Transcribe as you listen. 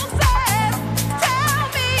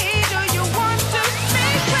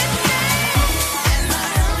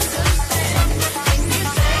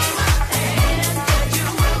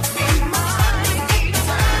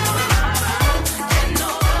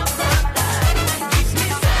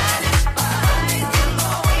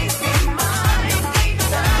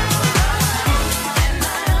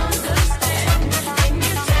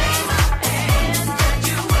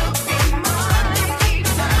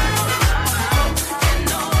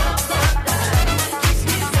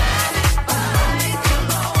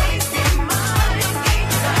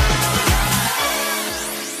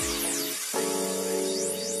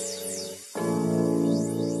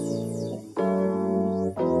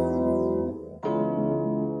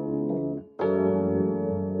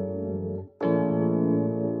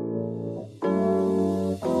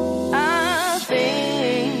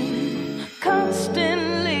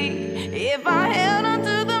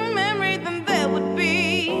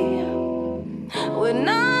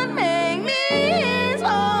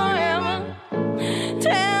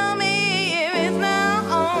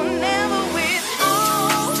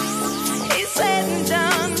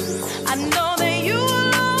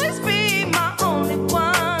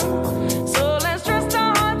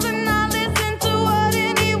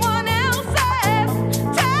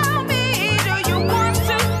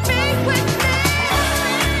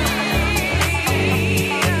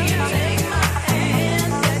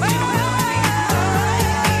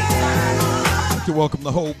to welcome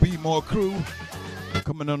the whole Be More crew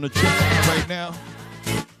coming on the trip right now.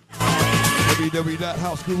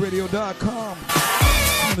 www.housegrooveradio.com.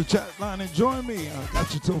 On the chat line and join me. I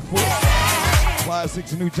got you till 4.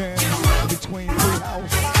 Classics, new jams, between free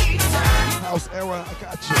house era. I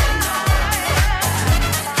got you.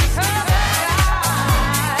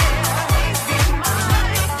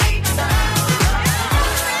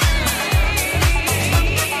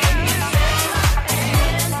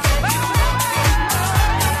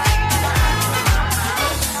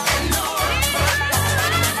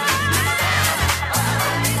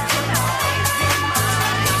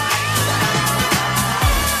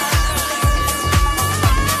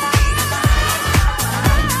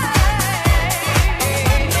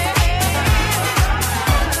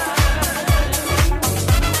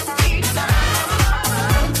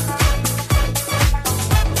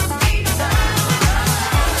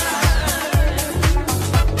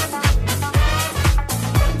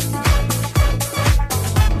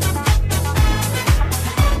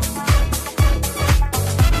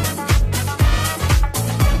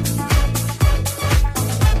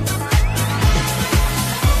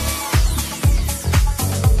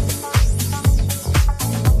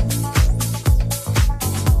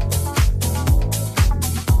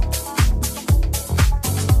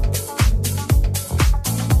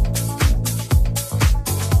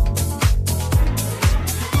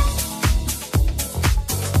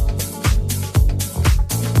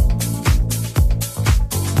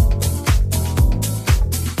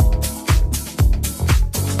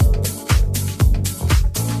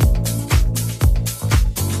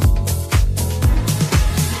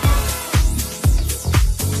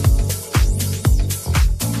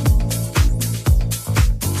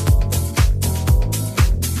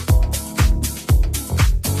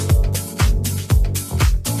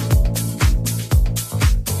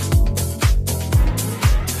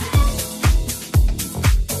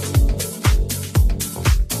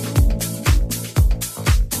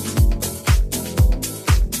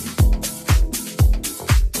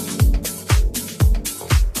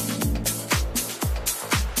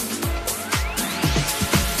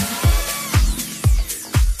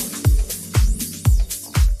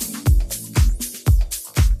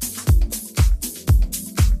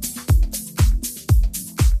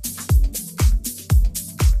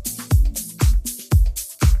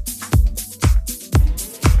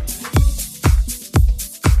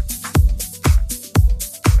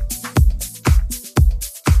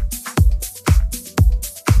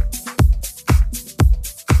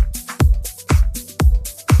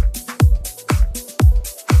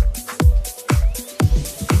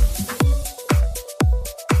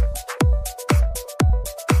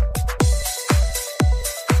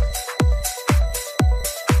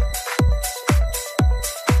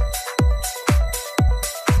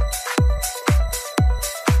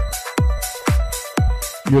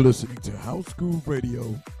 You're listening to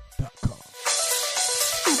housegrooveradio.com.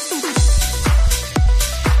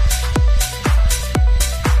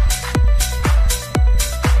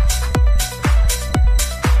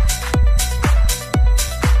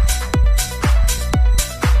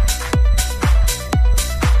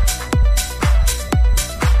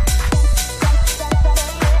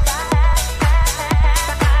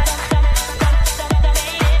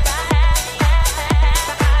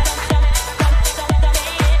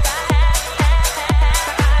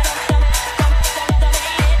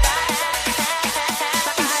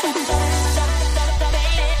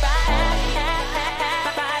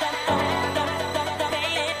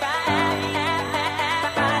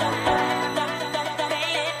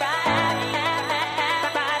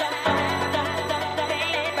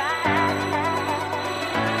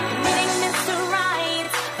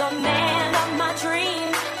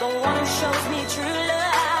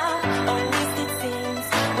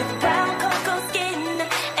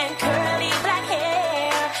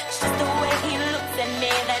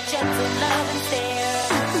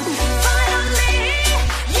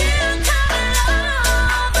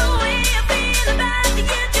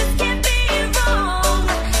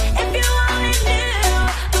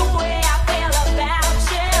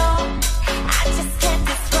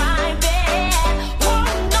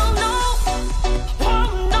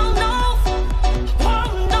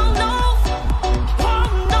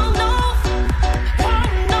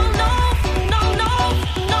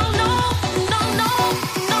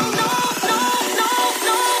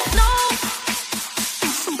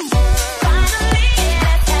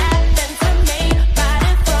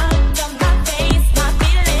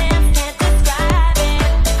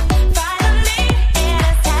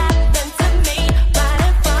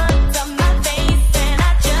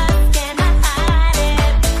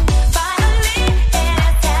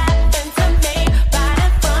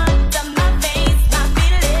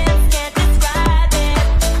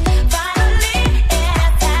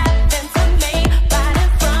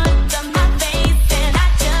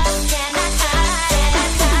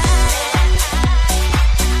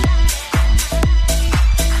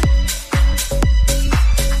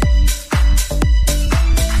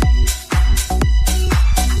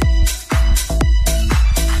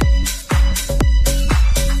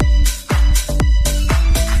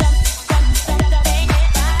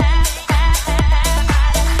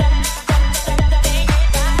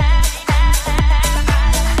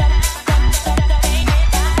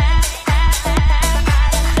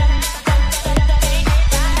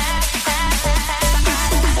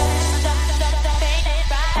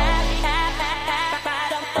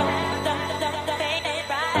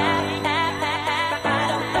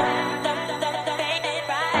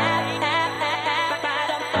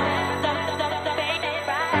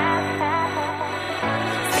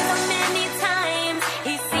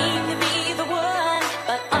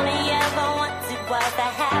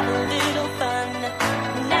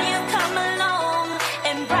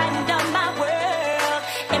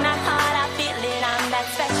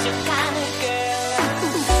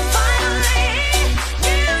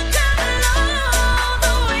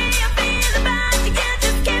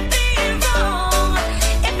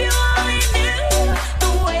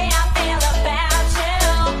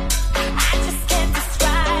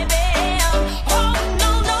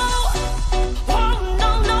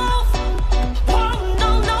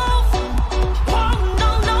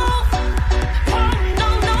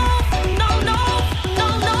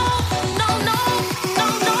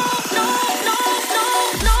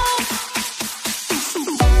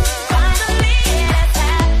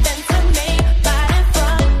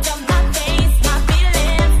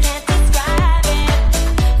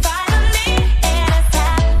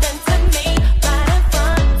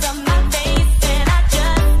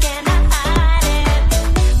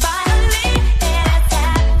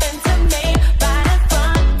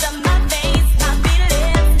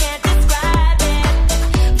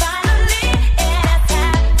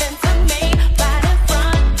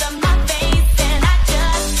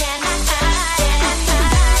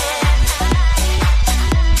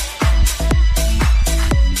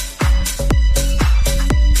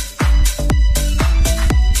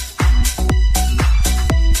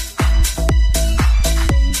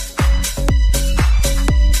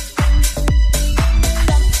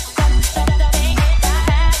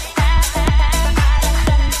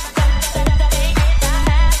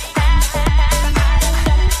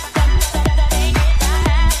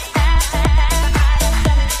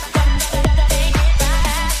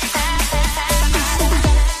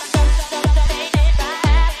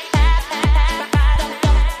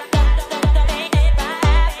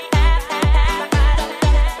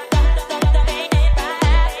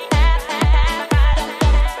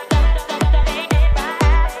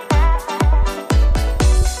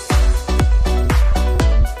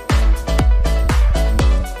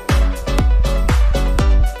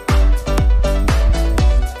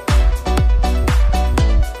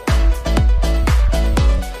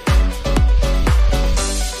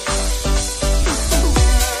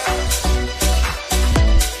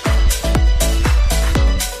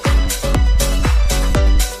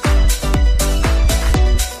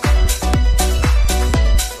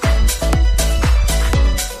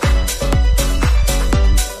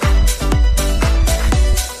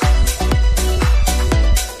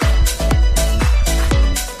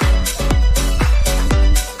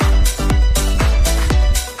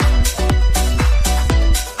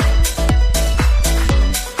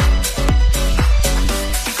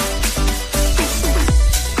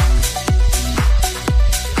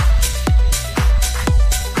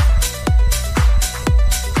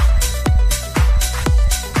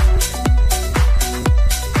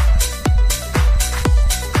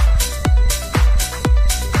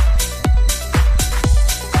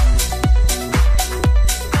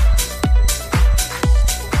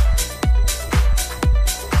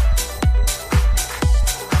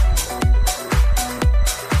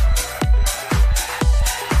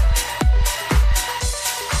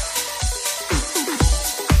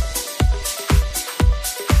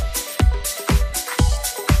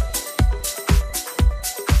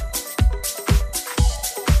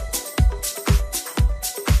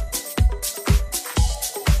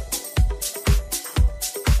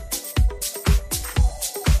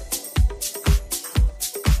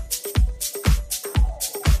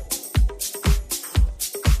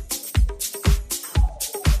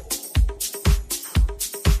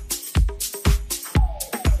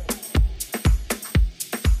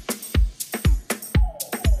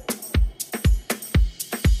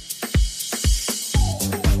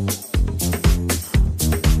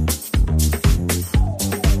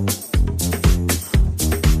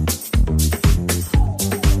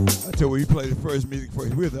 first music for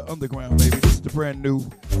you. We're the underground, baby. This is the brand new.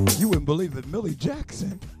 You wouldn't believe it, Millie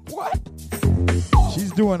Jackson. What?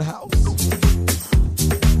 She's doing house.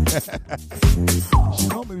 She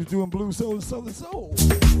normally was doing blue soul and southern soul.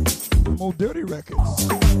 More dirty records.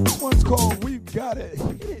 This one's called We Gotta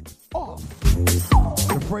Hit It Off.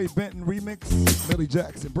 The Fred Benton remix, Millie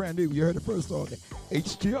Jackson, brand new. You heard it first on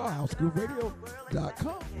HGR,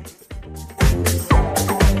 HouseGrooveRadio.com.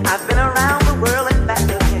 I've been around the world and back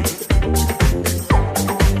again.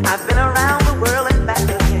 I've been around the world and back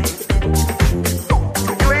again.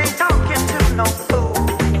 You ain't talking to no fool.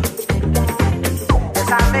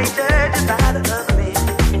 Yes, I may judge you by the other men.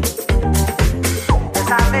 Yes,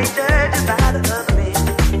 I may judge you by the other men.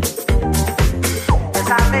 Yes,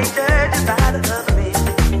 I may judge you by the other men.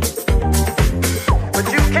 But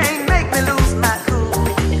you can't make me lose my cool.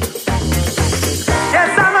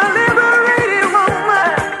 Yes, I'm a liberated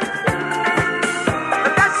woman,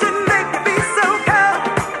 but that shouldn't make me be so cold.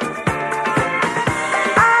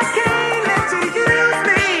 I can't let you use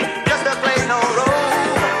me just to play no role.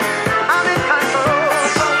 I'm in control.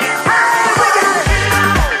 Hey, we gotta hit it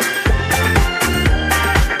on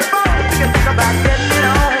before we can think about getting it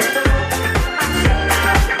on.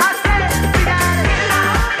 I said we gotta hit it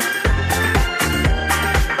on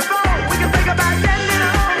before we can think about getting it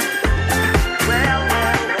on. Well,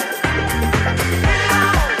 hit it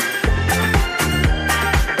on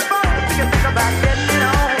before we can think about getting it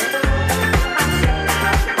on.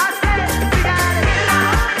 I said we gotta hit it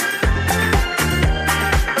on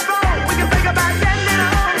before we can think about getting it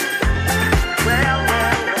on. Well.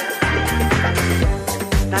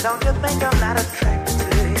 Now don't you think I'm not attracted to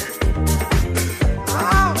you?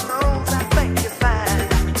 Lord knows I think you're fine.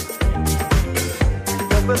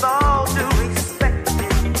 But with all due respect,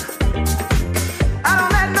 I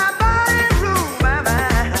don't let my body rule my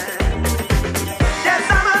mind. Yes,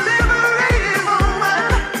 I'm a liberated woman.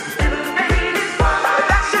 But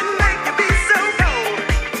that shouldn't make you be so cold.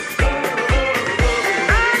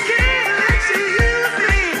 I can't let you use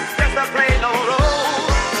me just to play no role.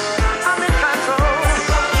 I'm in control.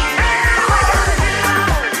 Hey, we gotta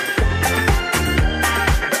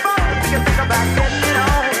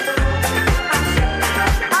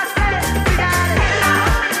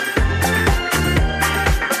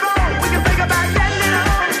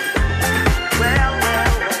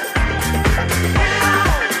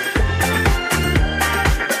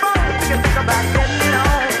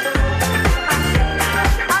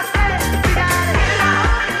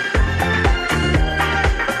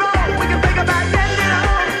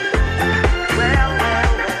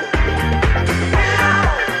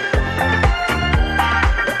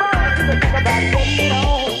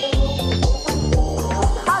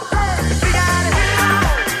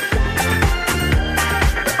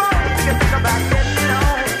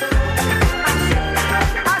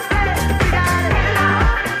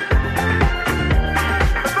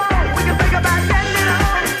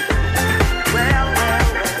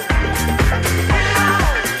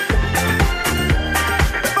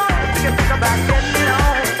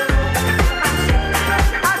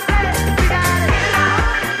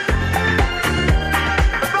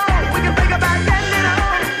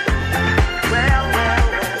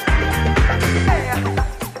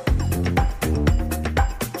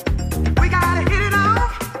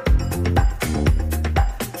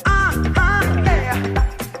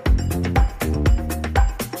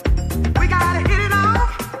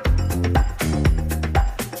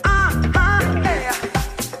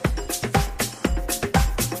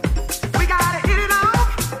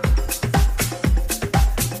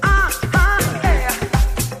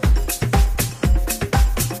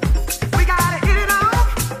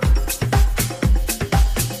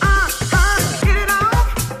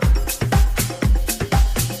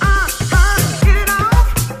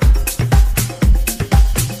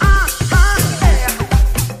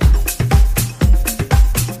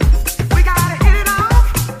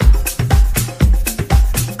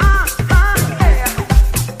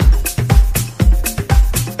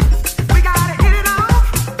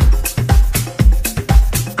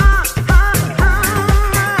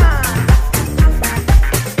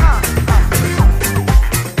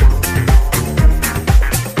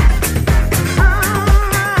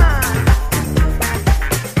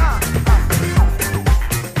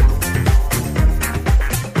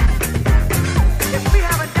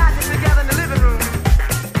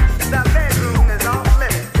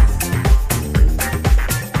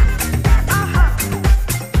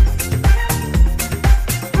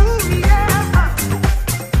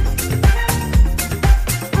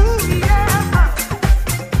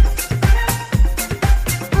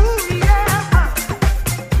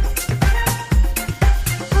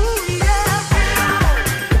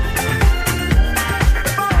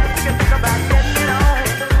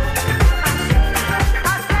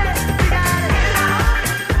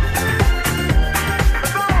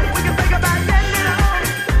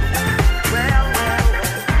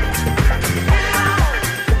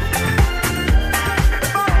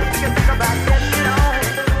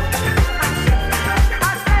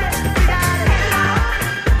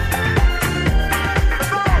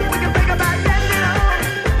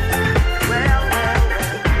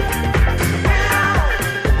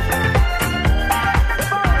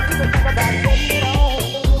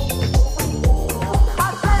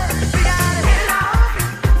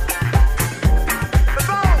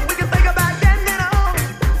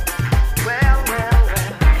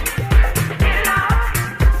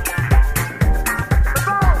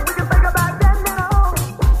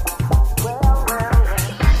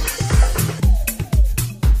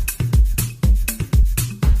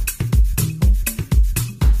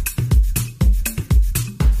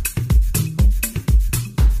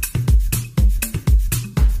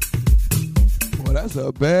Oh, that's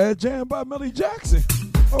a bad jam by Millie Jackson.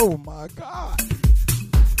 Oh my God.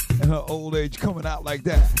 And her old age coming out like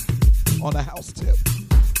that on the house tip.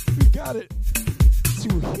 We got it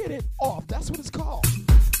to hit it off. That's what it's called.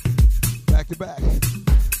 Back to back.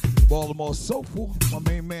 Baltimore Soulful. My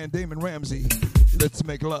main man Damon Ramsey. Let's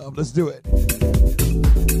make love. Let's do it.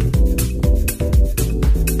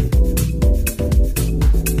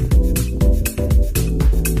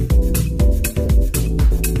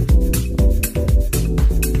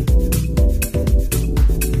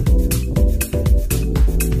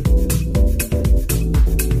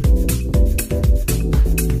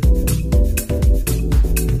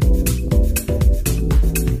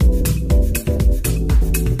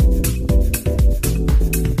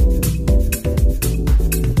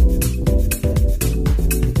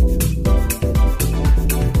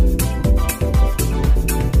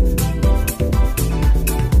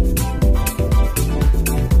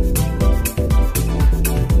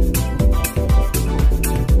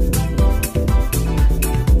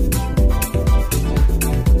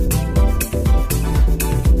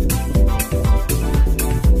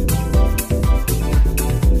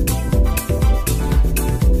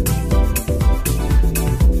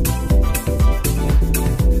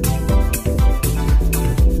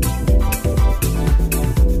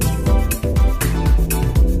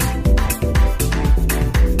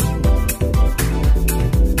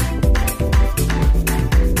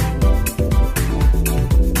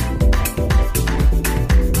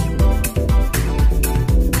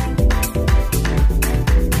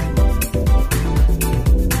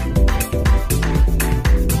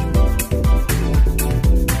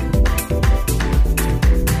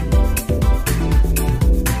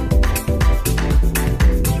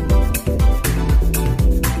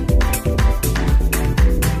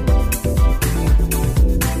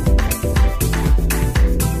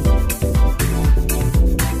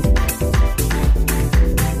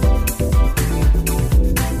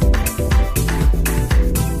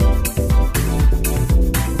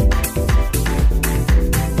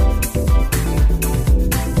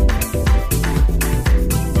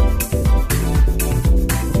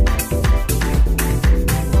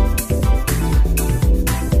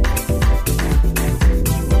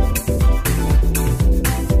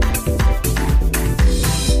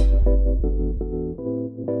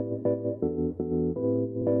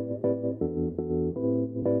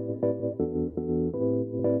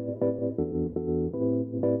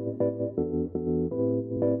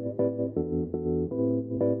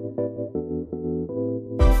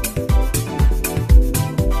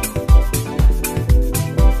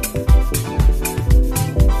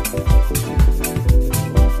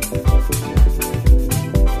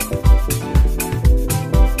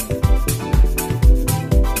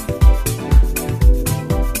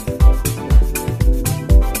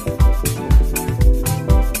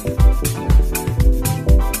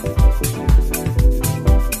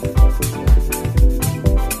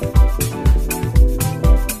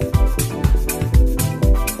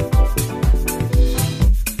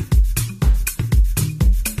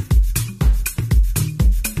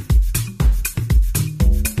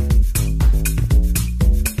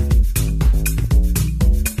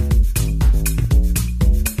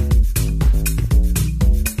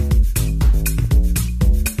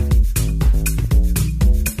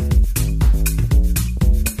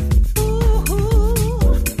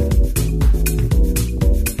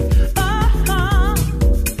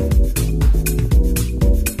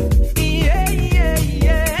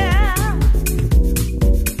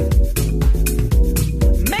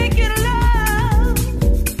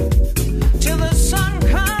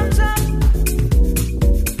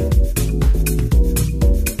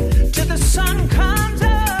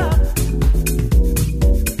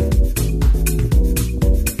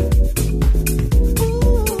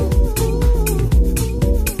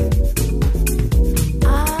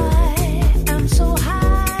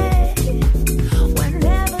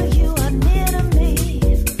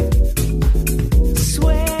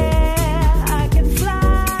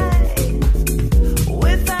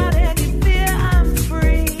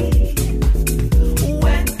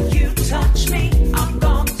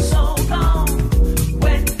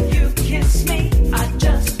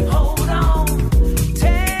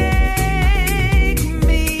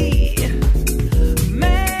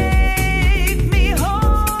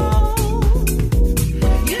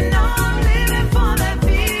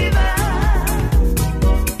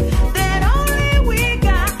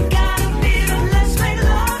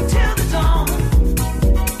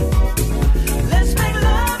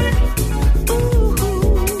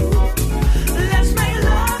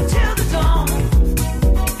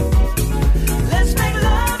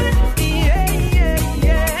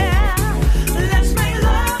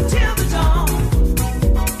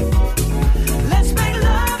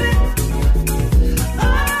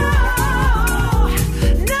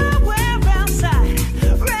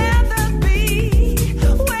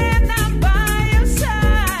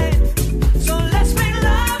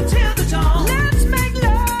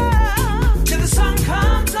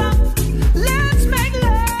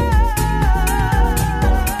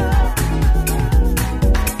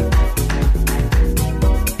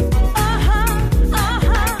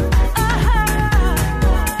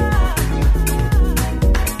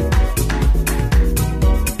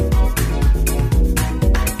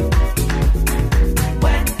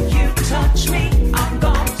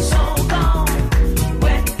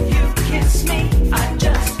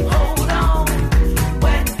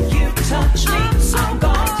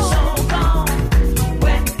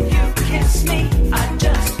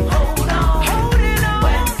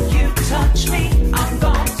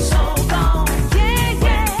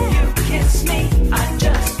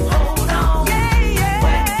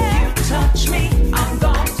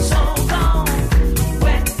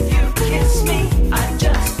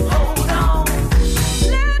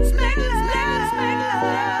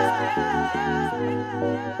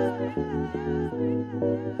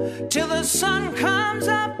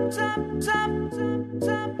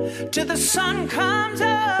 till the sun comes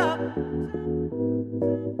up.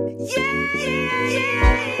 Yeah, yeah, yeah,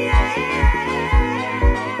 yeah, yeah.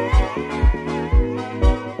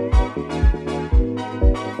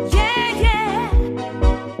 Yeah, yeah.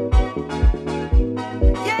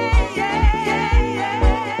 Yeah, yeah, yeah, yeah.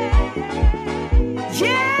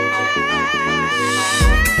 Yeah.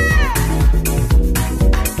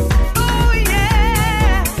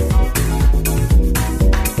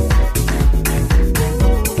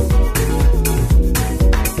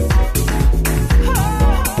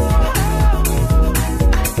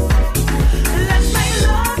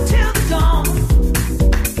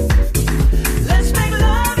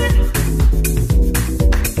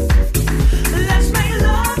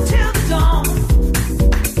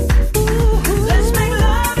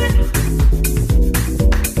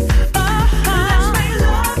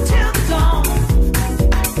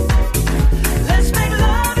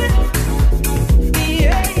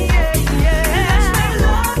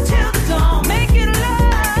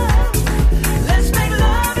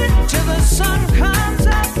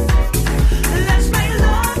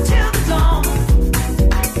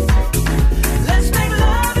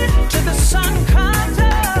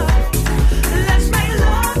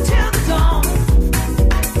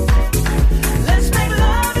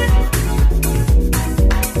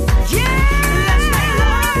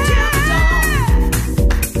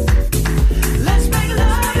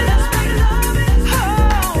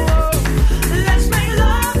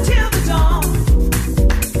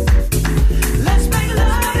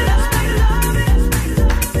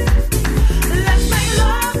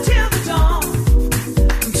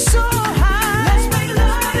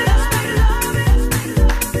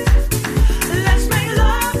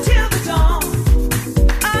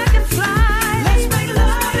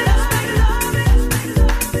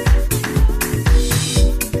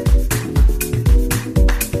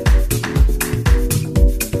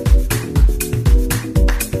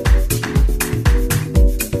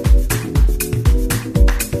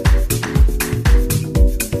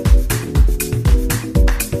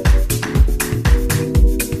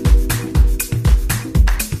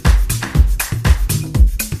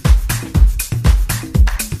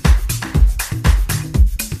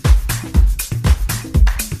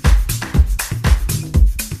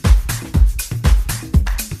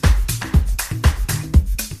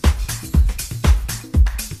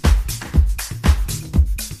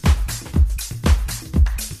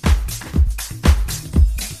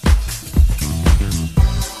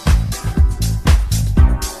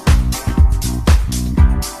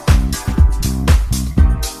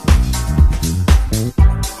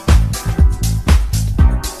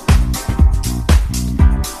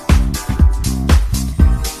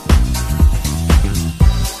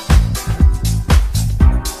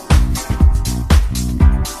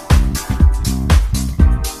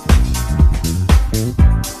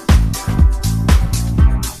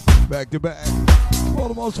 To back. For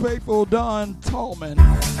the most faithful, Don Tallman.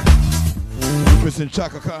 Missing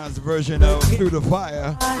Chaka Khan's version of Through the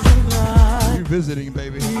Fire. Revisiting,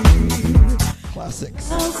 baby. Classics.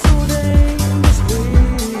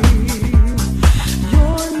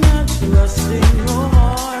 You're not trusting your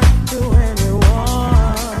heart to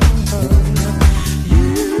anyone.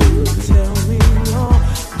 You tell me you're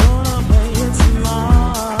gonna play it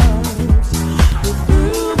smart. We're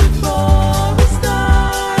through before it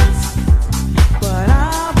starts, but I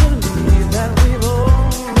believe that we've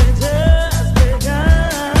only just begun.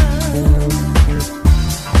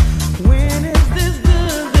 When is this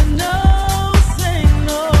good to know? Say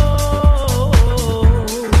no.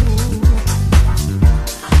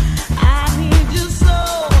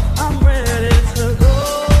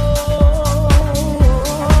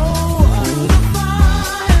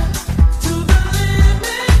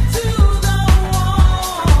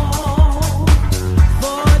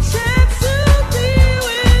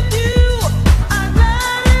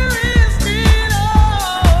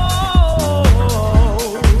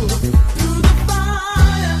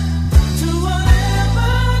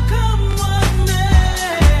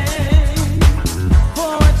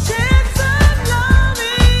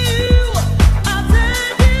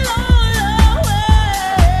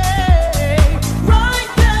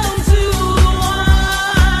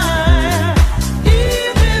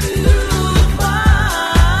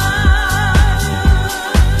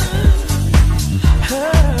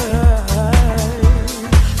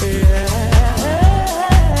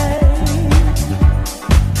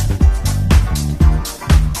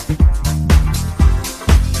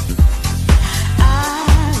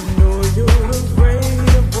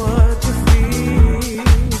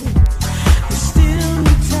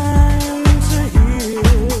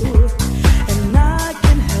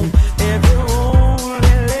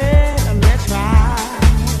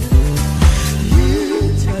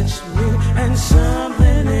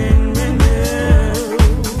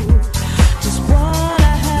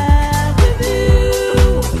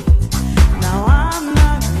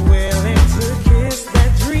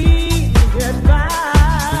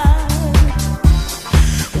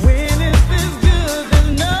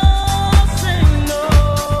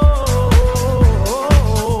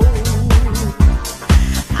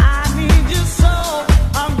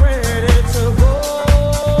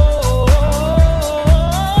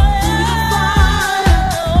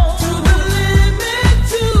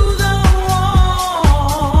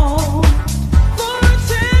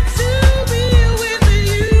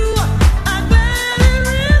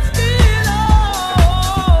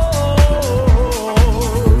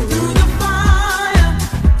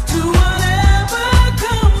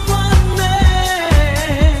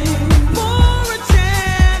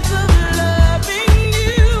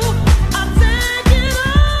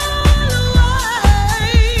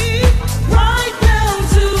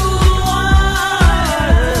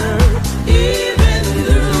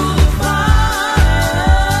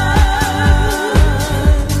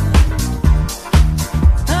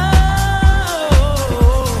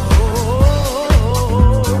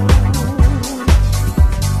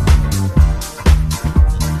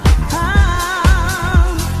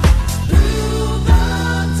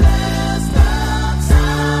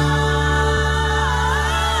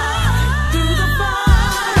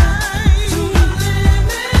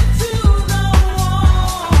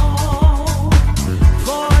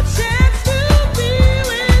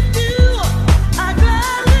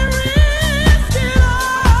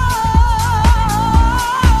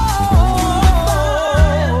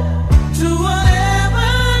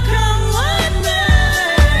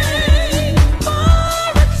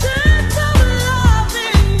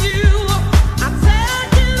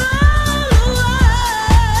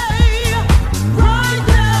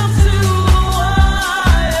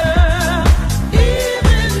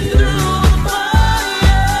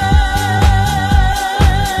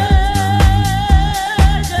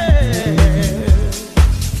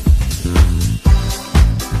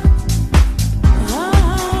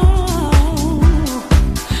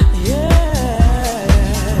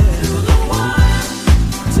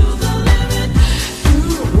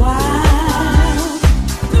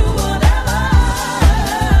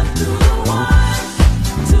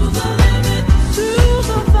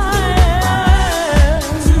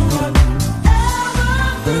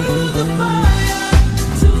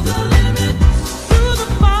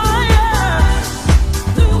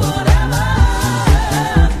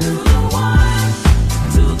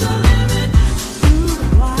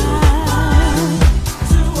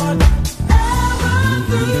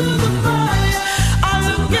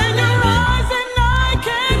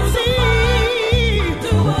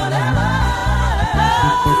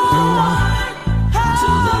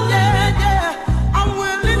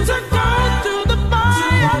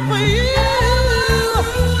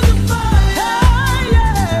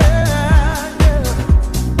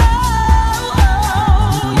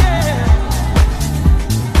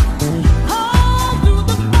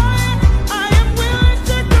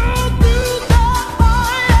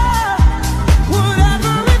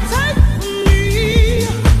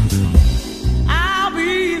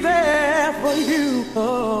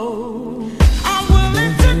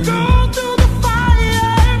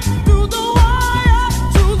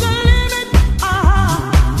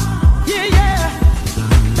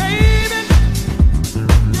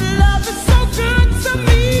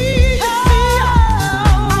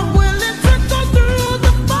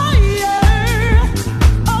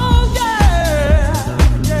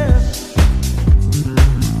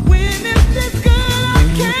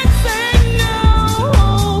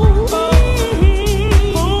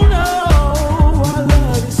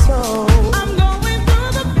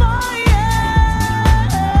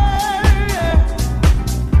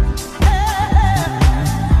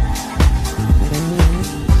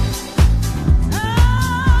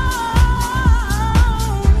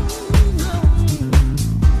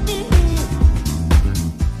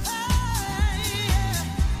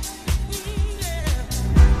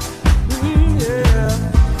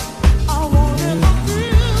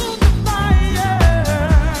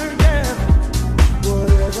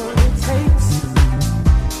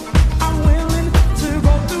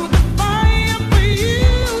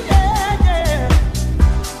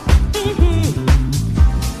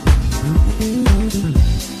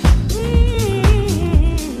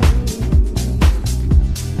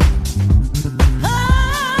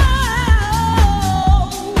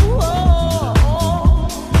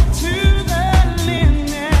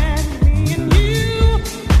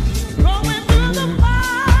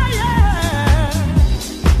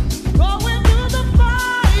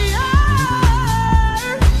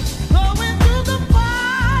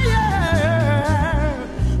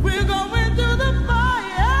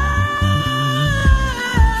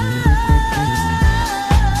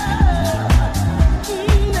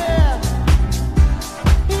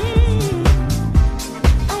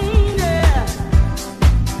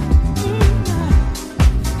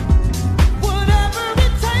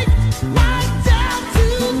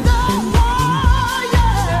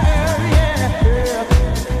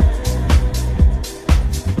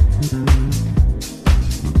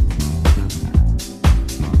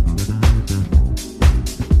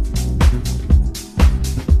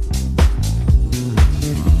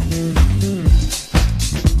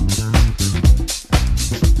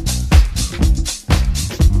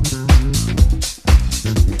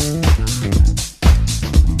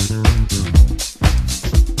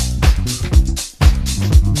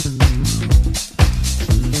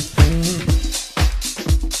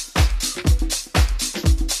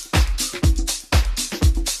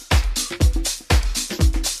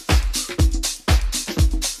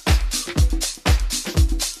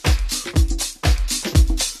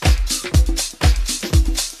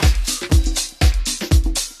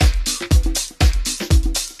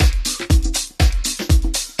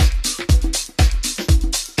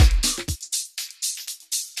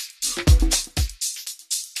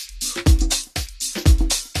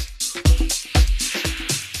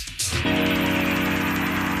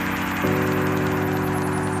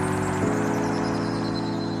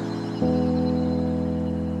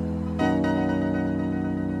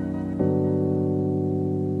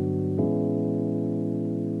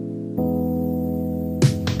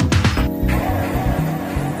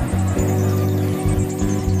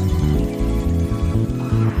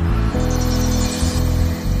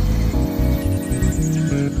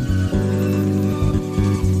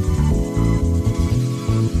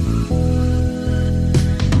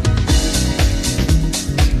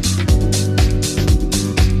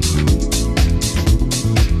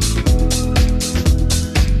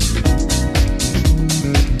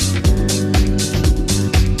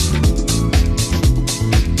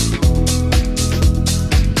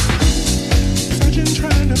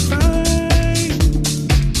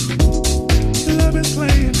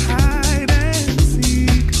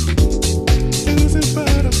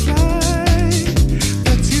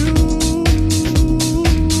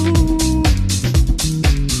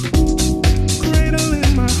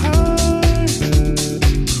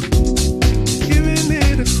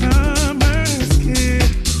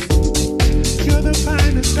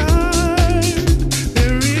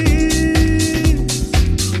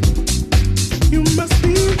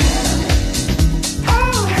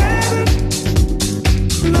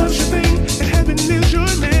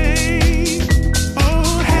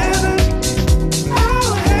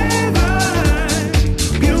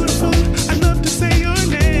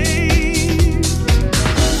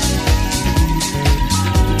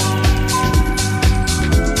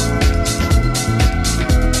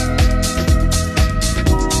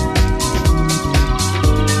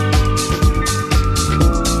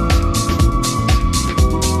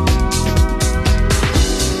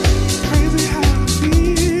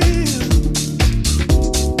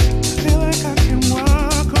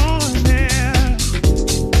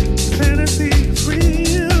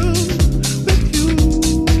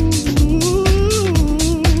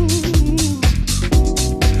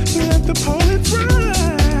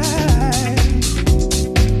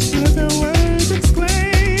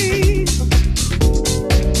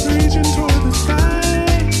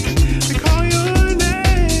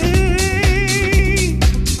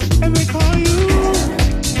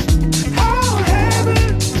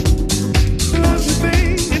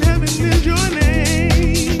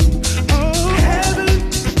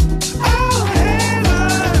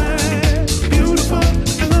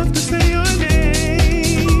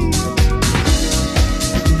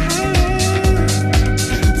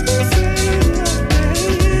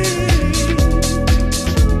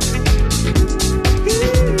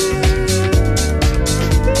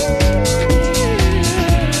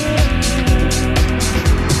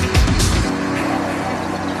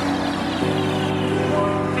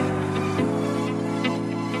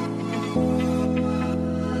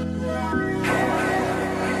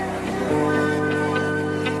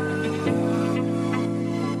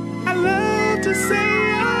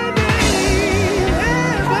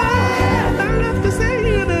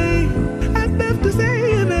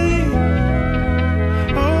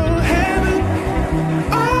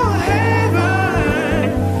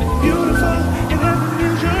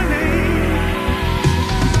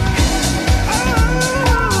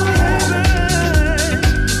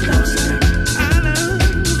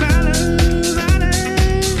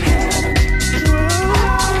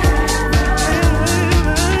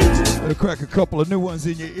 crack a couple of new ones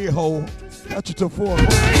in your ear hole. Got you till 4 o'clock.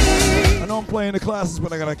 I know I'm playing the classes,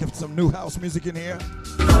 but I gotta get some new house music in here.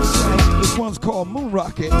 This one's called Moon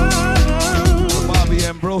Rocket. Bobby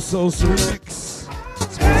Ambroso's remix.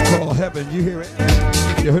 This one's called Heaven. You hear it?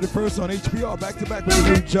 You heard it first on HBR, back to back with the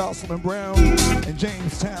new Jocelyn Brown in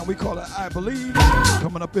Jamestown. We call it I Believe.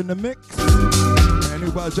 Coming up in the mix. Brand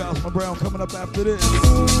new by Jocelyn Brown coming up after this.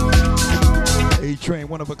 Atrain,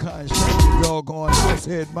 one of a kind, shiny doggone house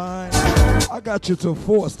head mine. I got you till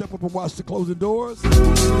 4. Step up and watch the closing doors.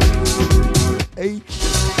 HGR,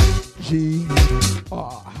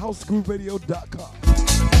 housegrooveradio.com.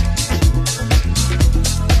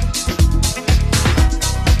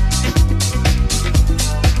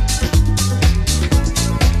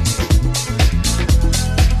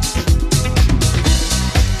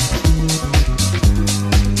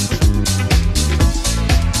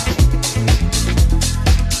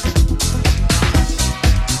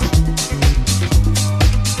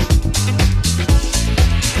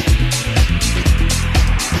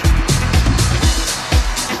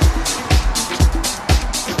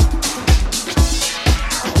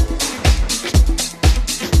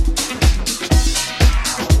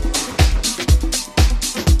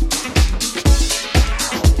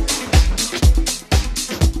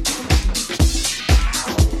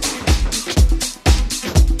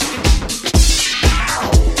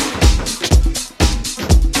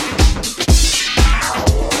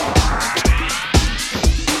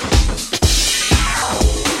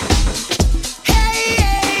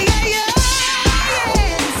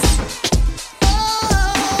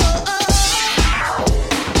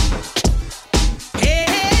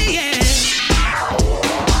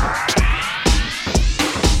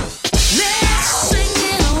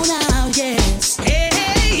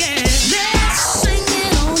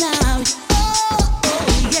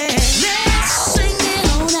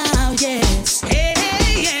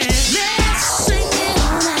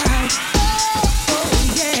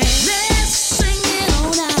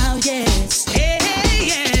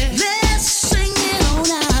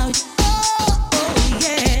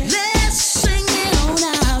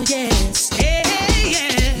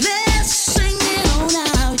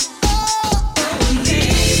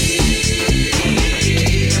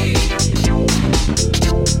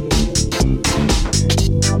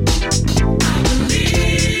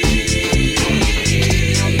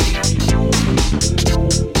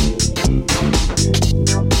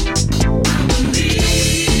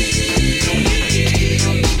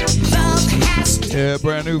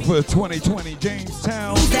 For 2020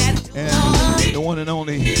 Jamestown and the one and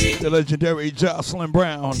only, the legendary Jocelyn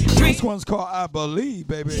Brown. This one's called I Believe,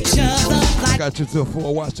 baby. I got you till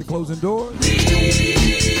 4. Watch the closing doors.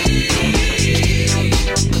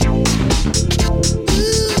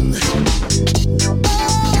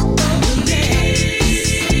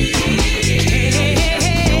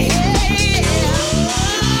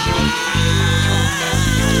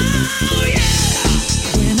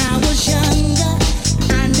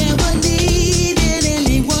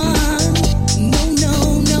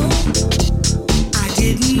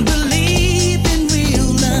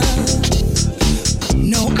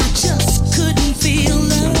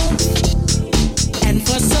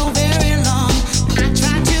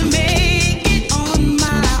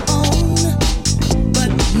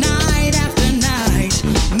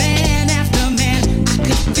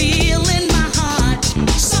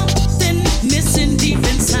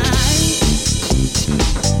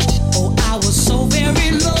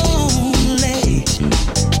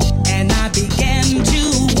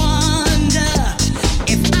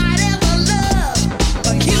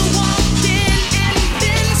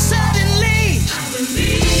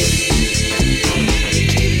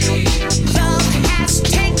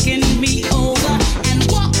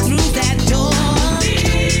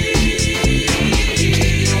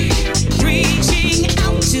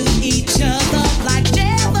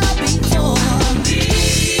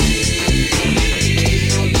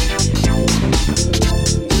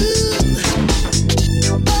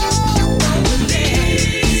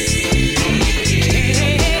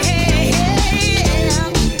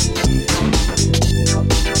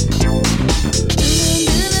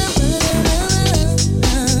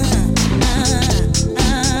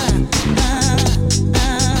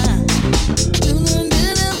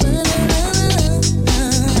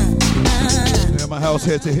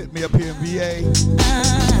 Had to hit me up here in VA.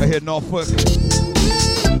 I head Norfolk,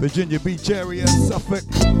 Virginia Beach area, Suffolk,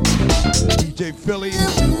 DJ Philly,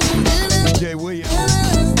 DJ Williams,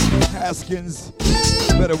 Haskins,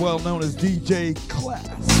 better well known as DJ Class,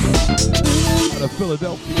 out of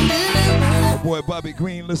Philadelphia. My boy Bobby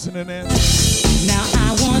Green listening in. Now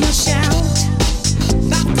I wanna shout.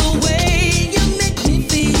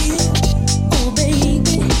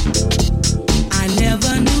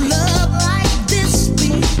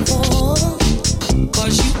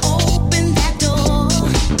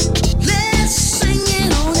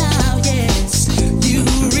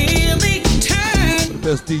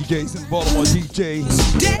 DJs in Baltimore, DJ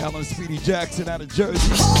Alan Speedy Jackson out of Jersey.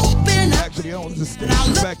 Actually owns the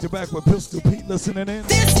station back to back with Pistol Pete listening in.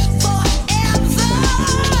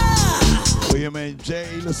 William and Jay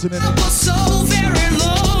listening in. I was so very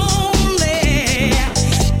lonely,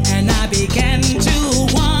 and I began to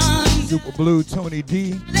wonder. Super Blue, Tony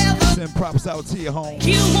D. Send props out to your home.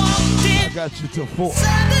 You walked in. I got you till 4.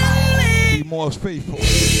 Be more faithful.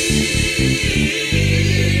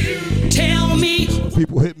 Tell me.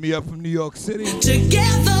 People hit me up from New York City.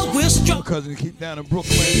 Together we're strong. My cousin keep down in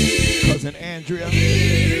Brooklyn. Cousin Andrea.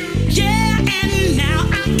 Yeah, and now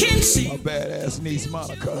I can see. My badass niece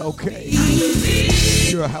Monica. Okay.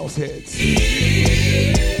 You're a house heads.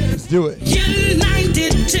 Let's do it.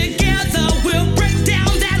 United together we'll break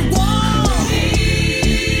down that wall.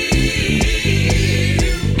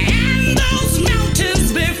 And those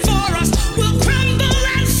mountains before us will crumble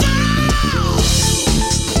and fall.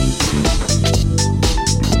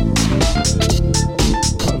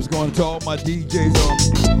 Going to all my DJs on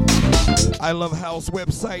I Love House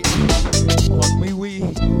website, on MeWe,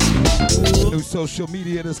 new social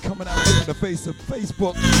media that's coming out there in the face of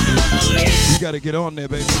Facebook. You got to get on there,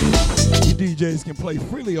 baby. You DJs can play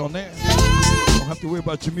freely on there. You don't have to worry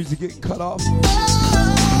about your music getting cut off.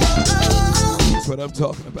 That's what I'm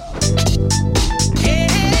talking about.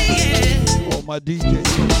 All my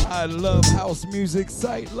DJs, I Love House music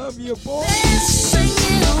site. Love you, boy.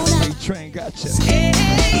 Atrain, gotcha.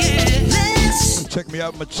 Check me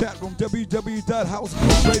out in my chat room,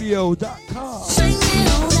 www.housegrooveradio.com.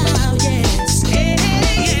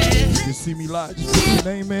 You can see me live. Just put your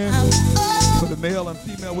name in. For the male and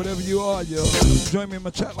female, whatever you are, yo. Join me in my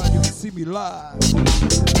chat line. You can see me live.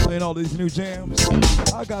 Playing all these new jams.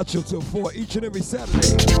 I got you till 4 each and every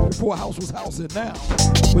Saturday. Before House was housing now.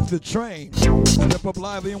 With the train. Step up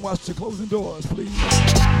lively and watch the closing doors, please.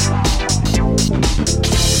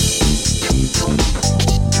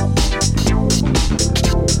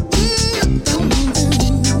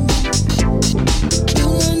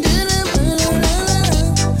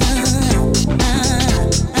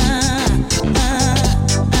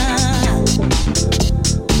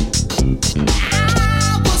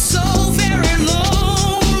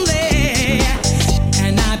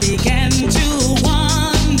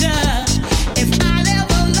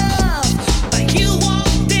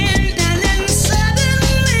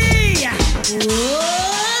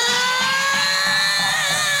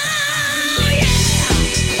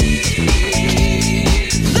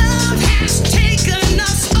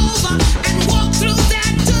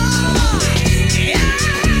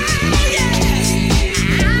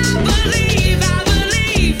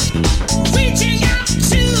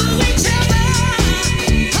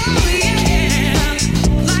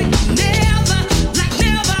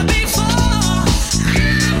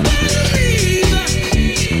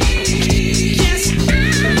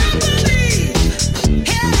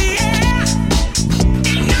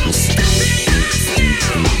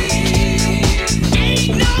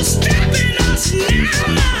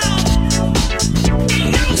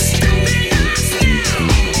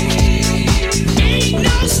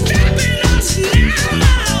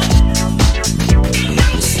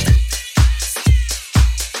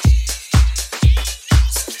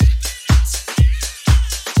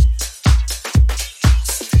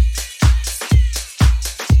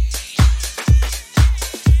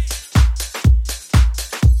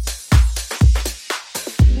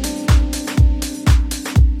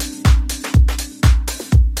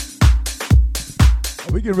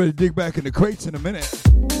 Get ready to dig back in the crates in a minute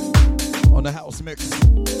on the house mix.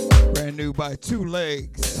 Brand new by Two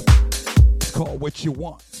Legs. It's called What You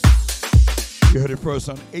Want. You heard it first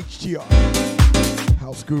on HTR.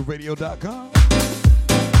 HouseGrooveRadio.com.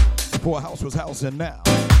 Before House was house and now.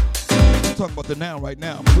 I'm talking about the now right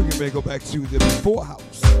now, but we're going to go back to the before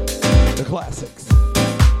house. The classics.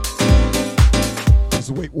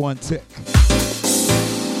 Just wait one tick.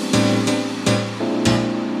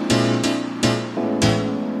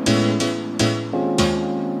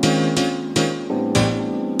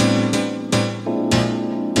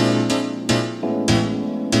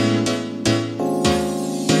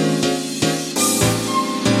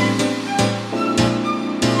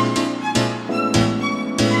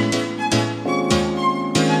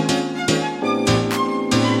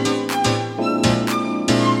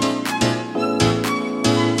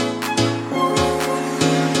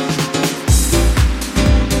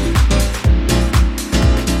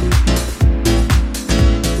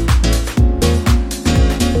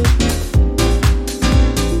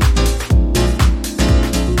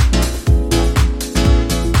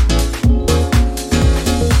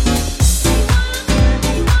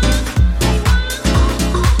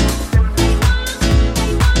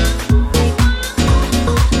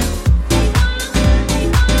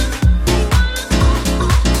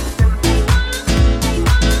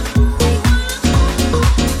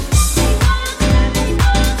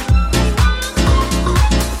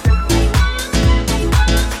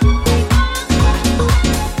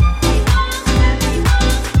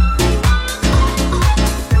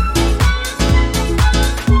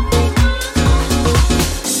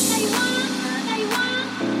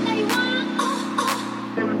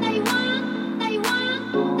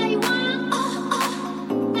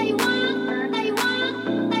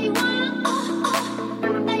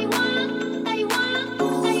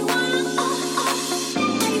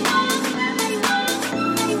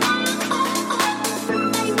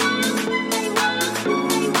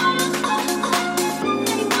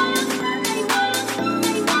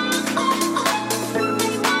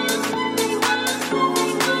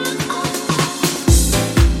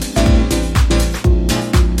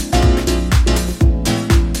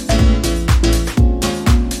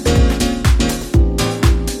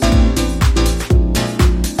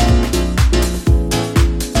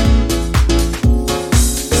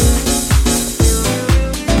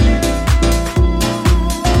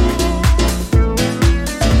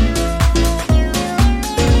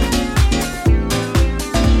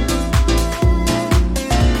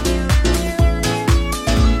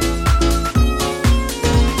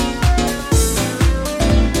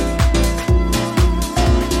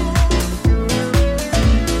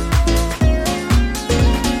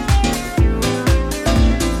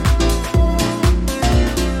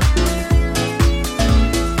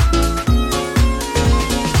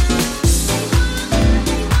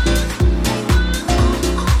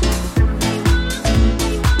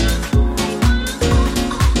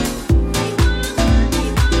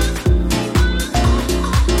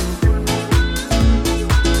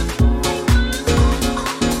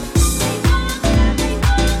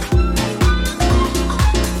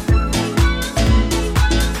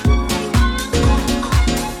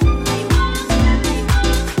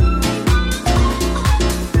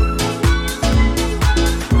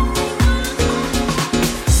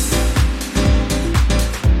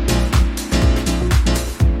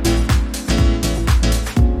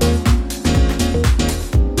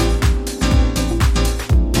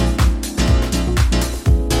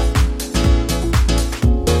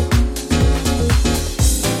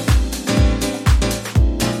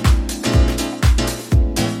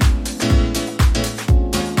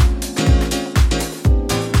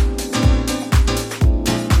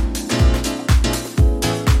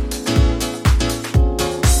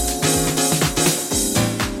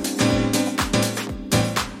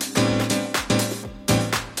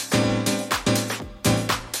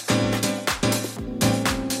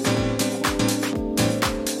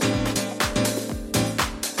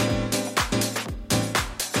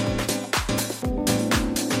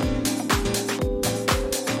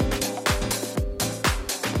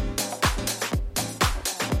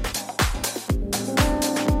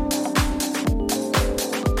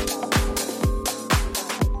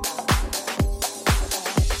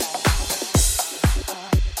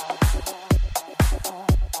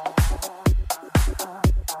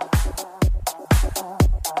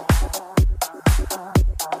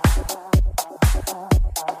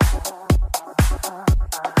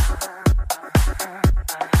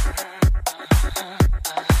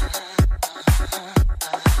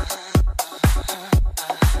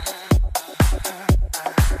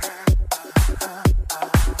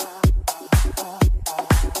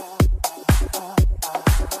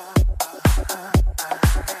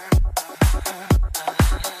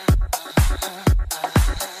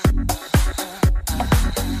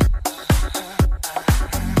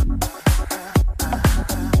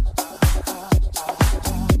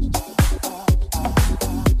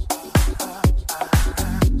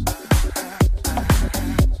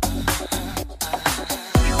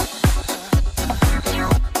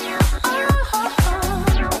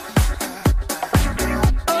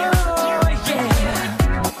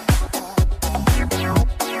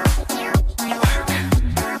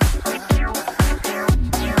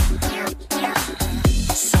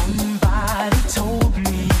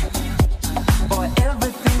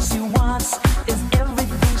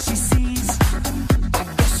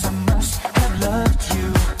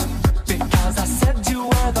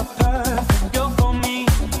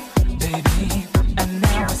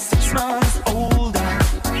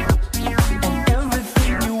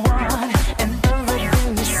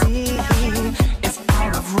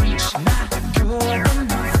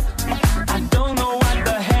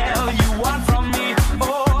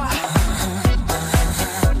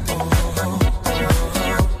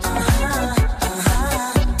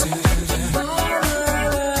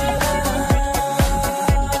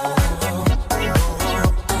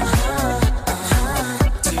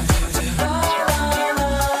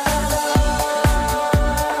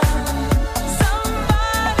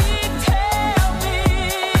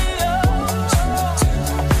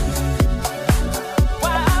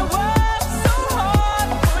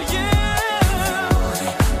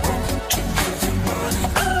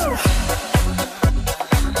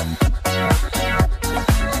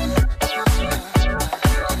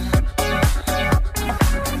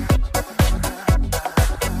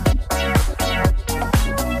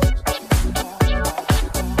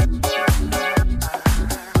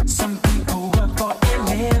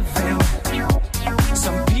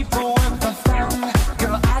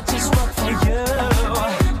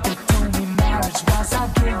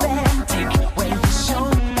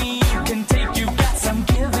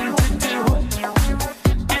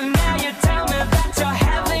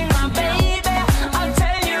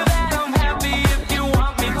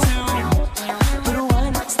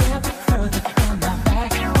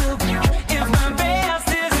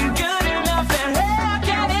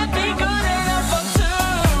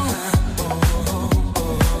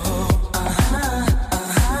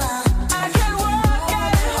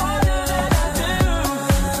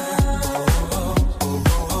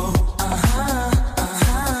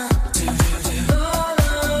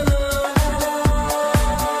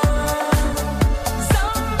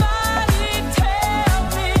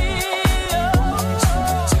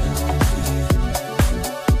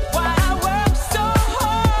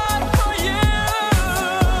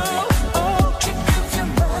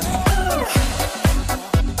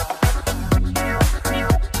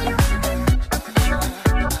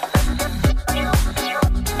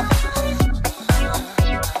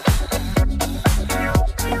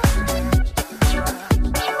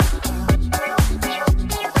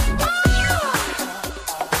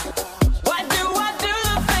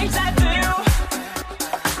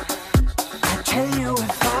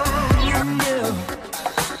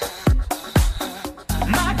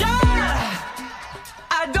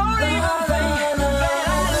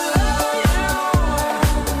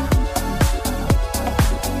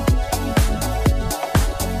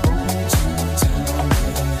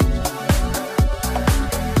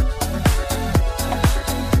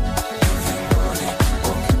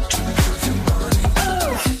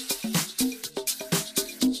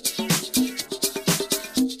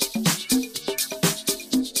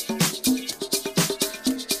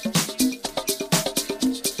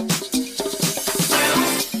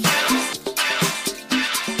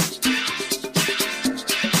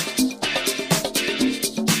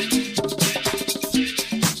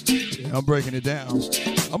 I'm breaking it down.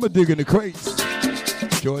 I'm going to dig in the crates.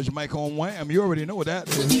 George Michael on Wham. You already know what that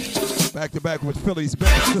is. Back to back with Philly's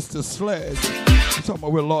best, Sister Sledge. I'm talking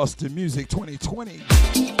about We're Lost in Music 2020.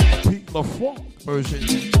 Pete LaFonque version.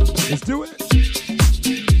 Let's do it.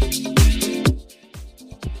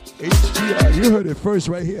 HGR, you heard it first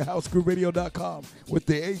right here, housegrooveradio.com with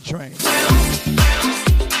the A-Train.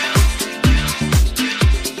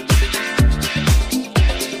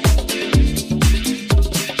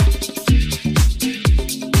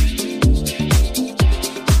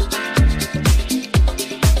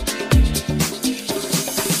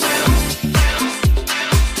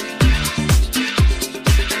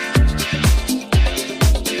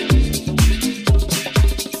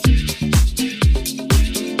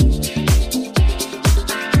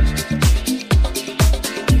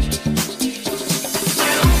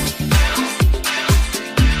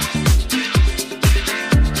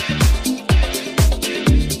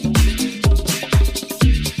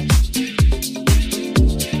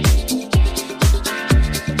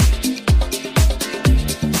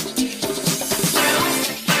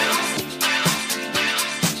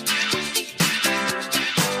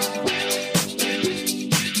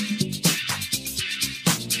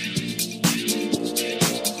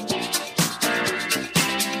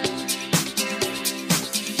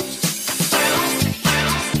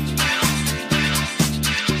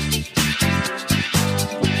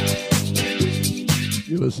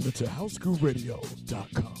 Listening to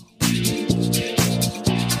housegrooveradio.com.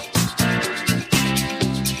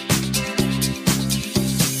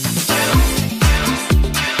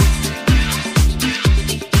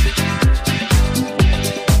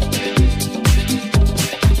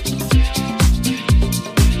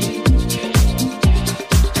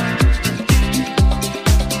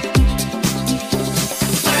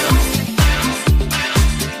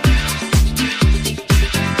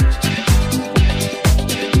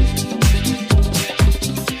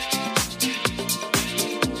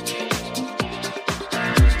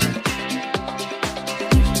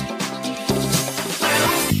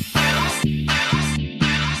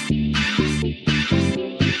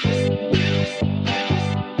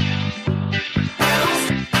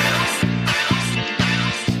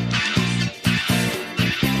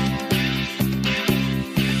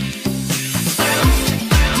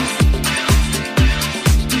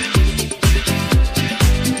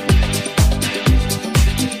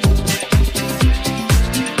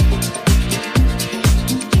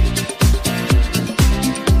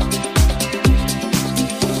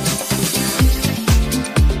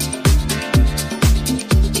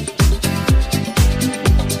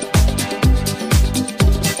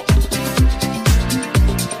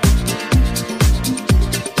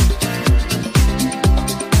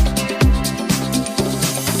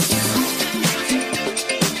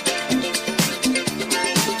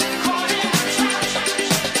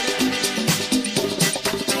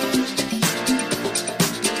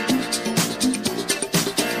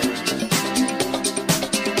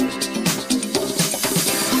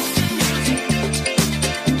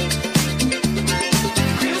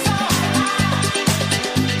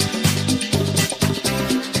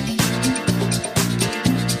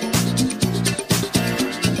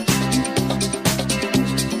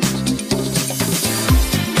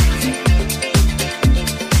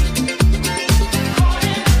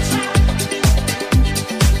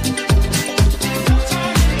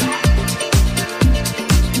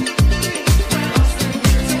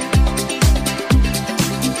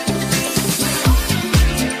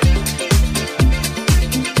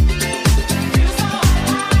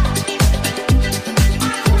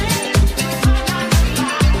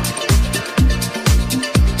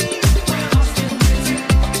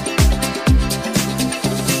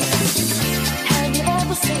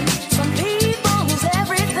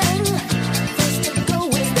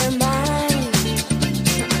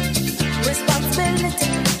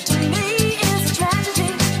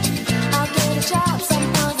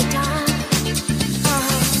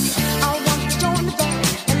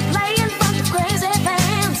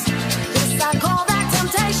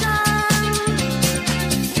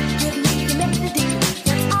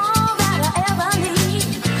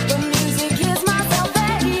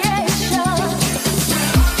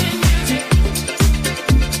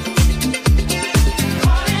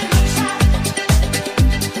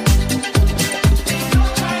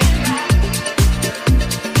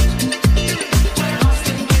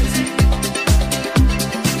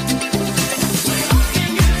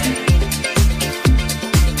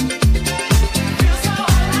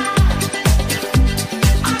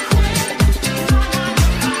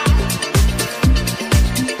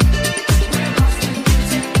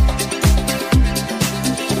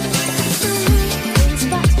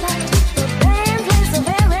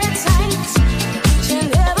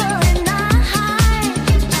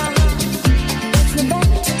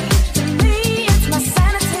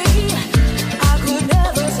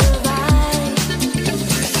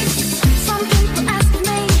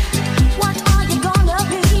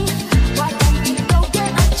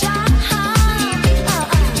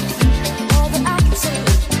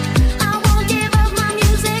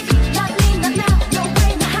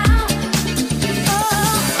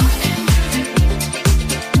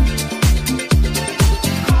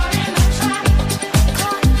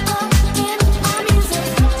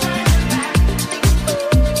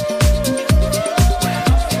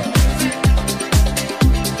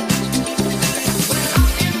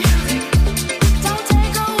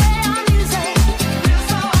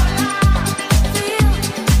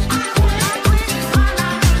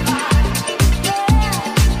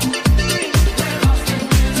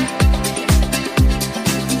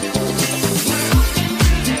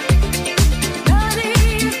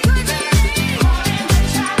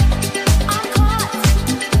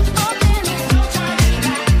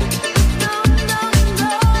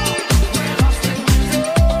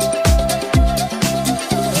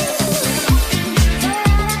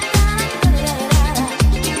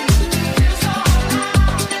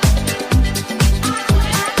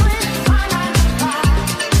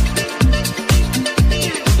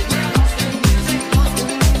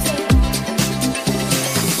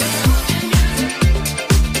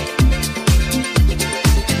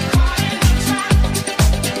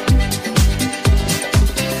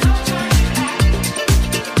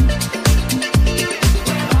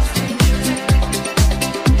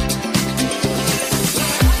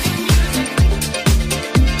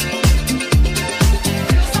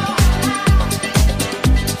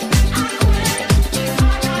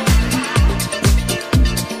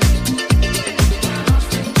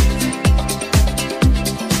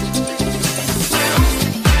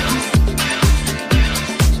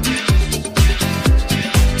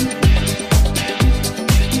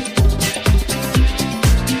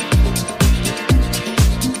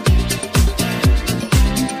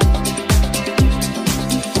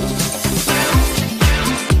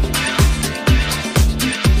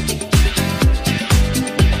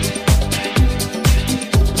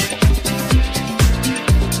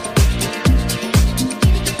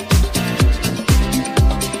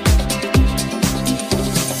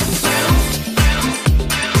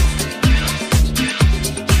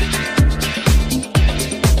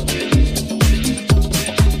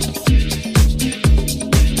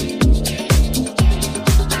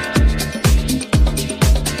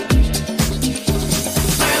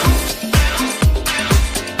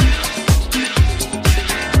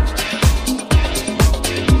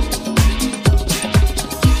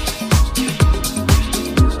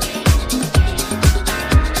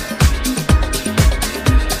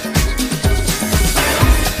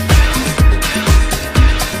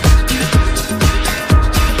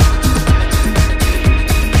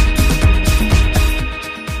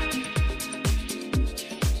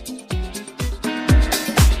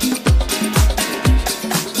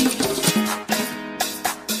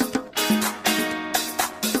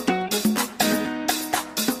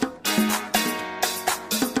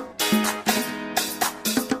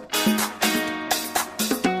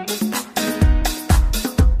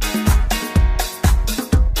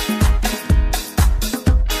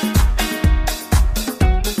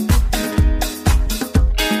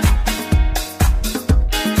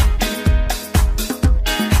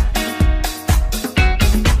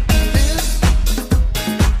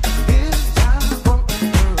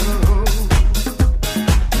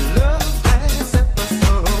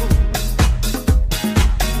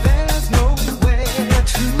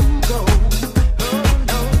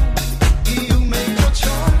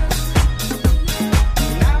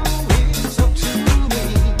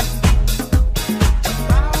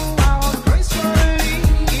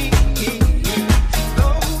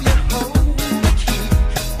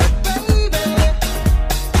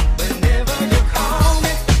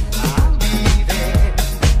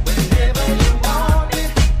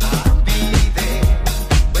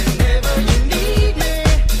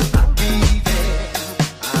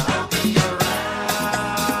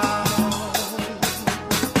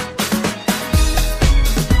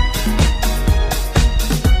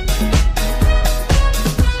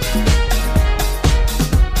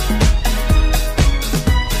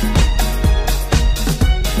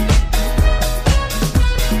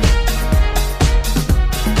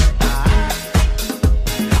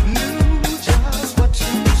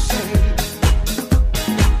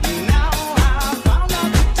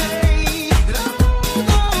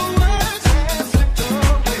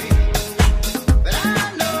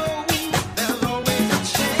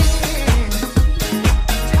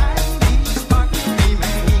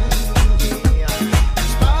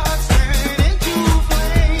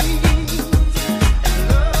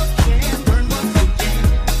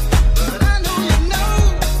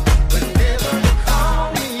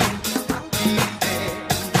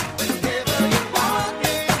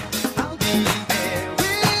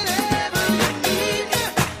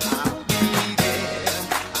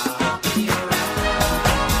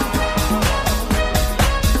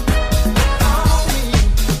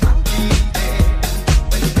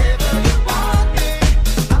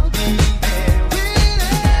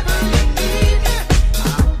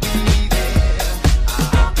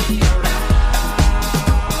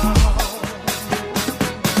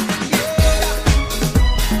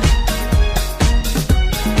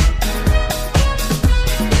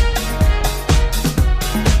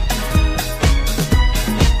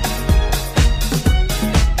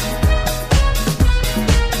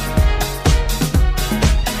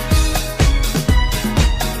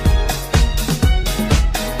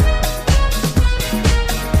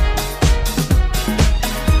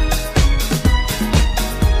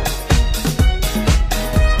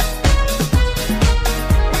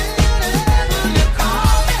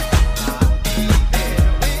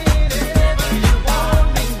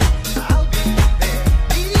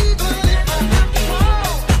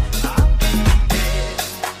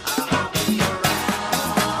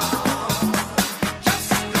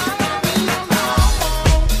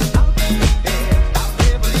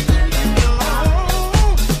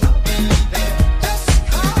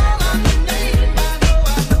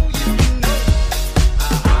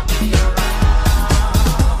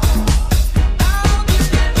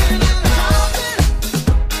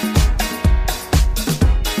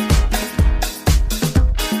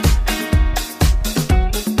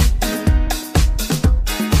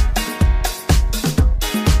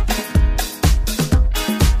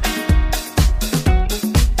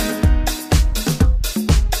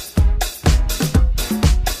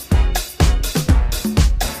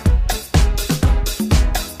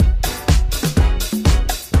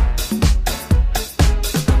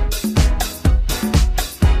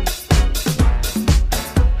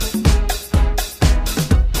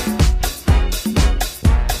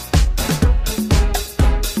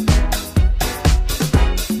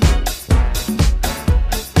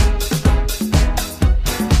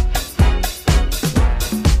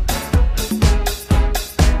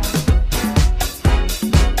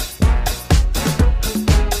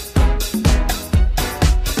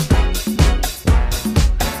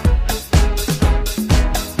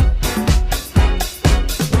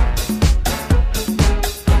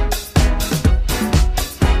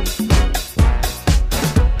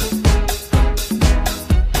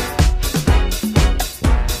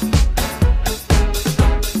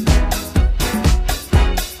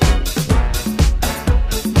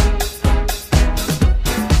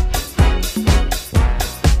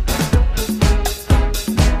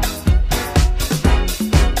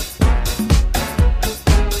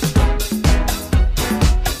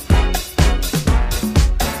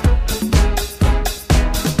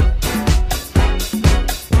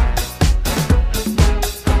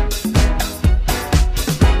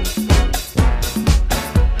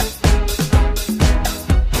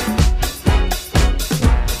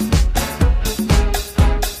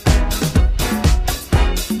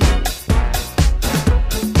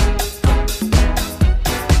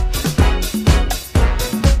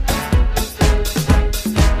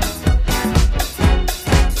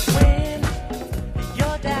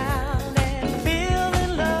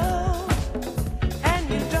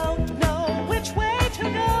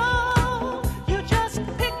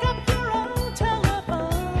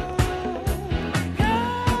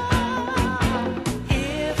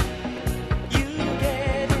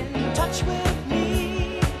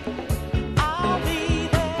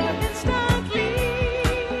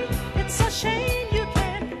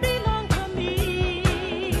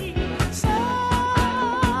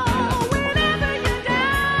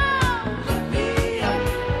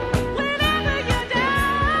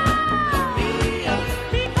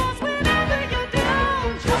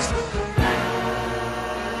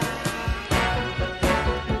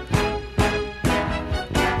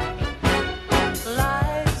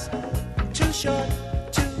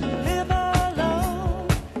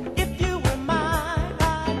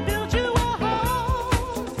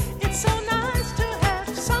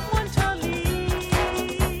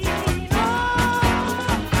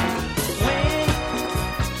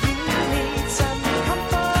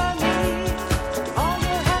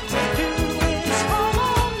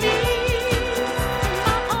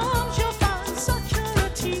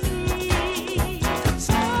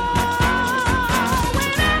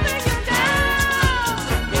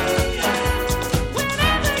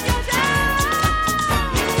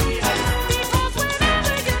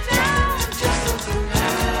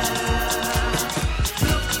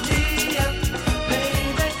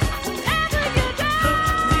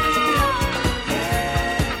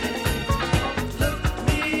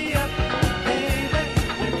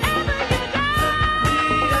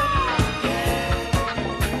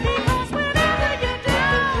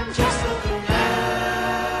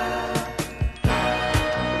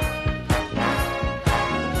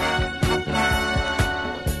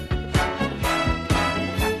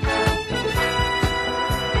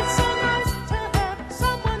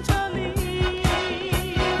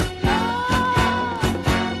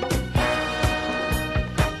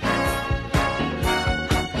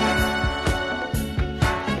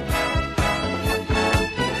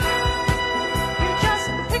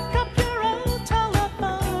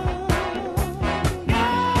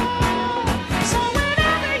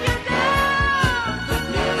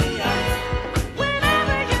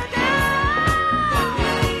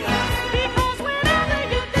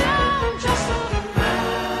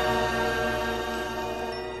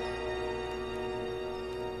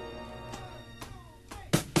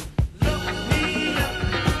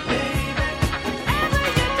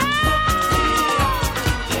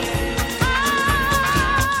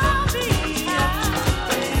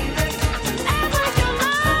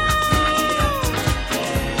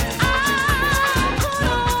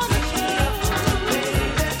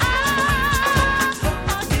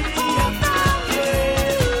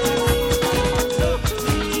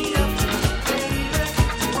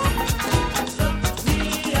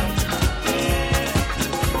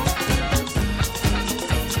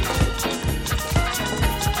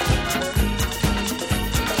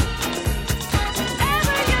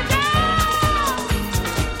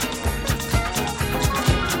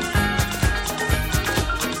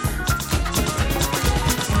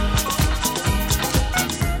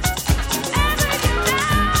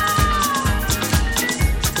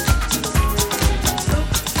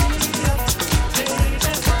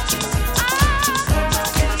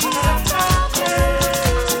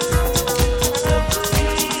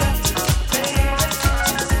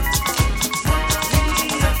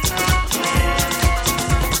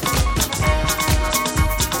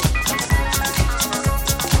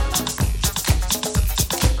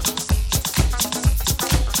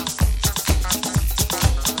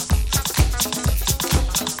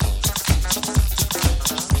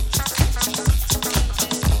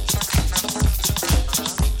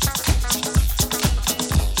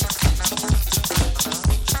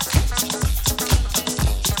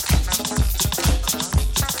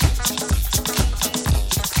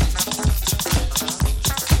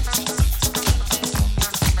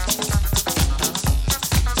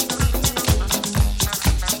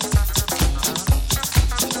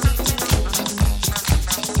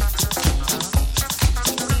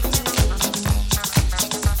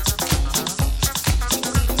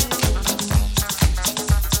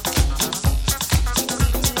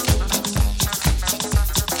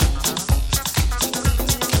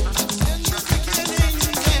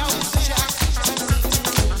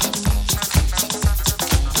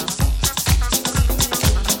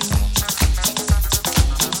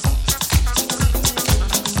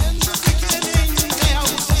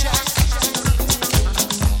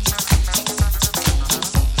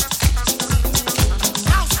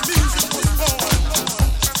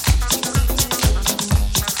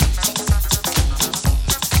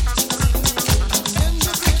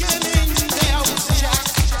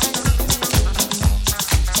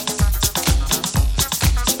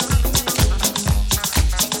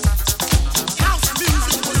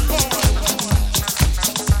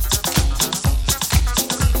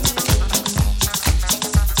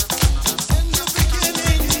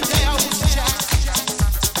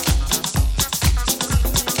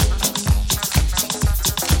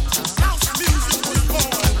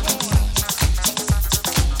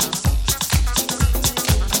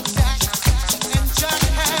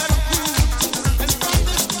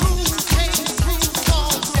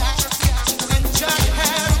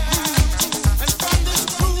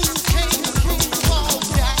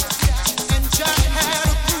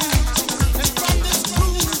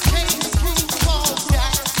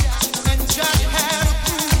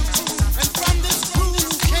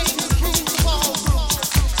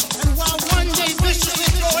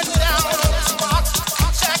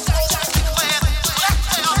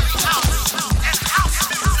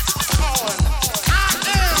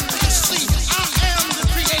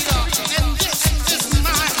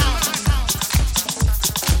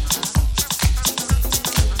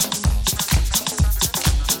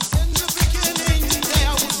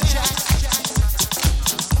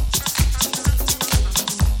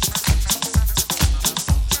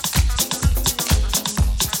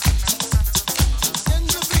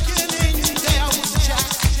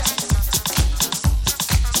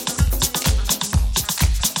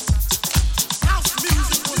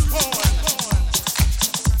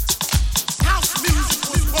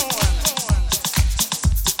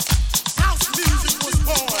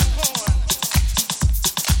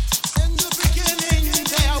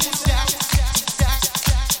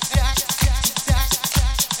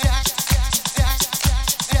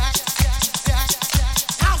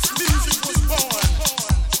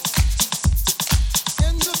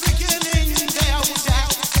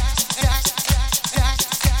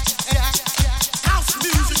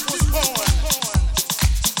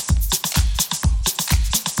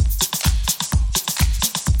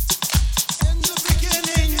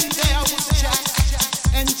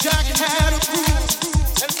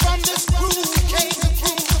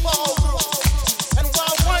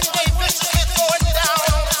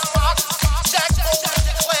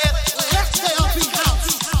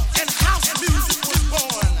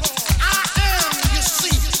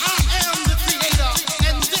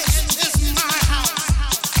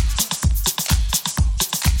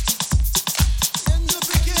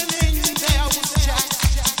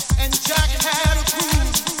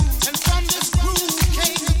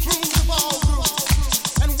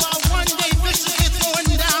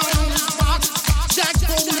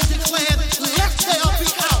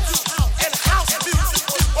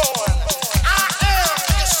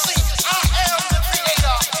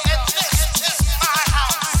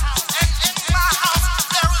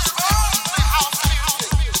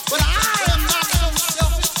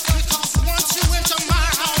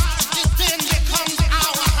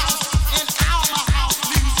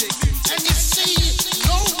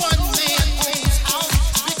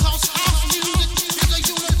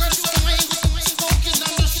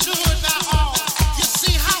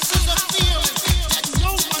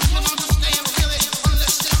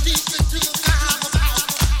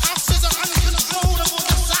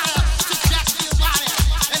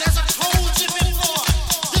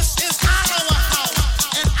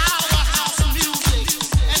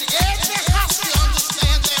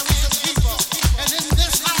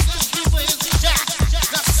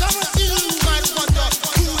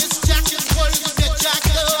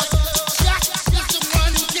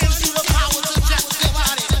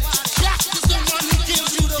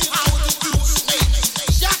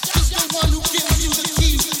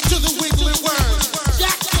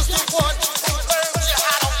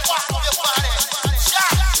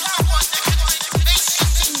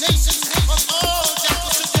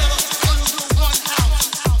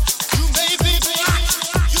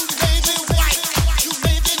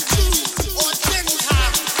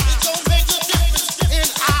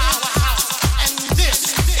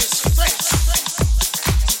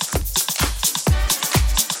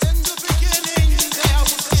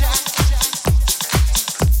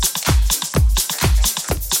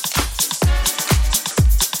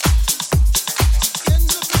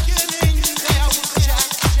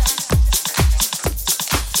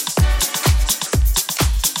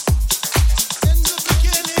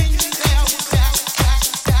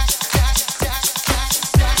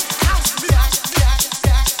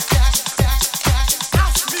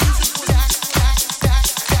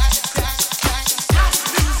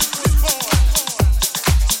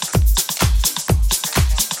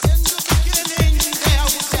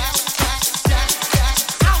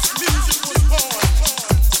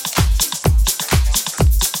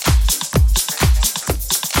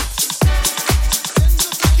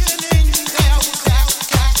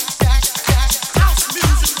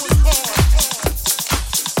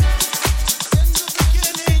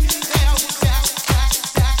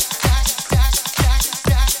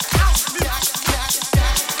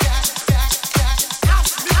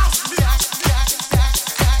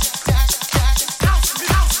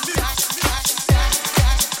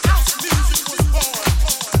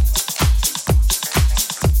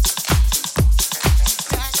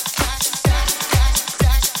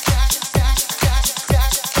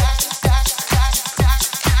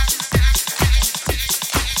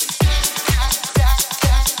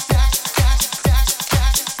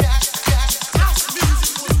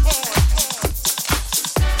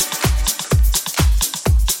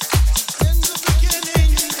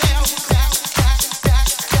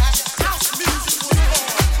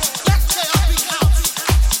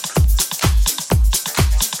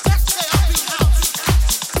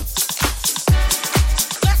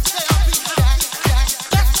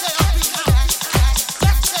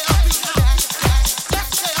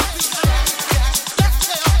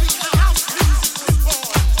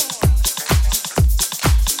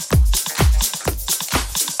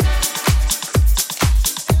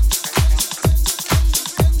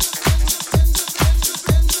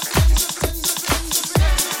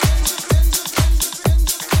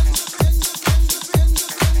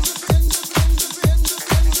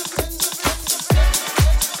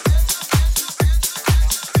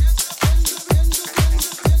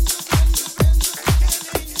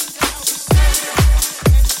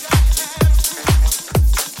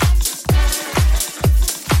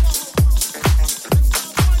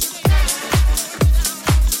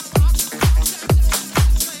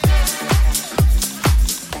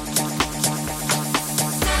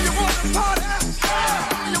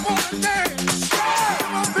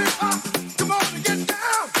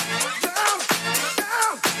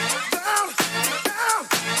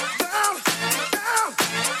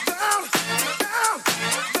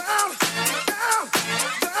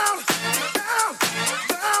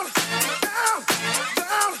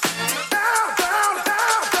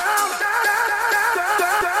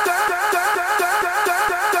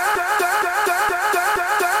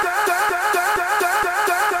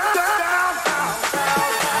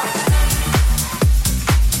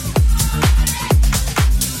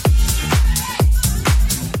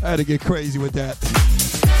 had to get crazy with that.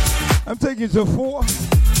 I'm taking you to 4.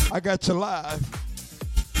 I got you live.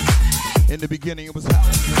 In the beginning, it was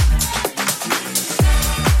house.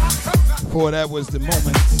 Before that was the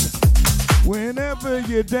moments. Whenever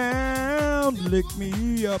you're down, lick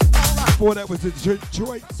me up. Before that was the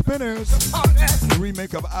Detroit Spinners. The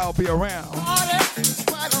remake of I'll Be Around.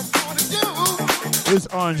 It's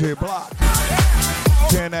Andre Block.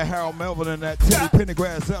 Tearing that Harold Melvin and that Teddy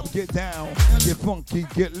Pendergrass up. Get down, get funky,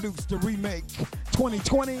 get loose. The remake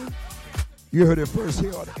 2020. You heard it first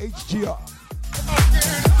here on HGR.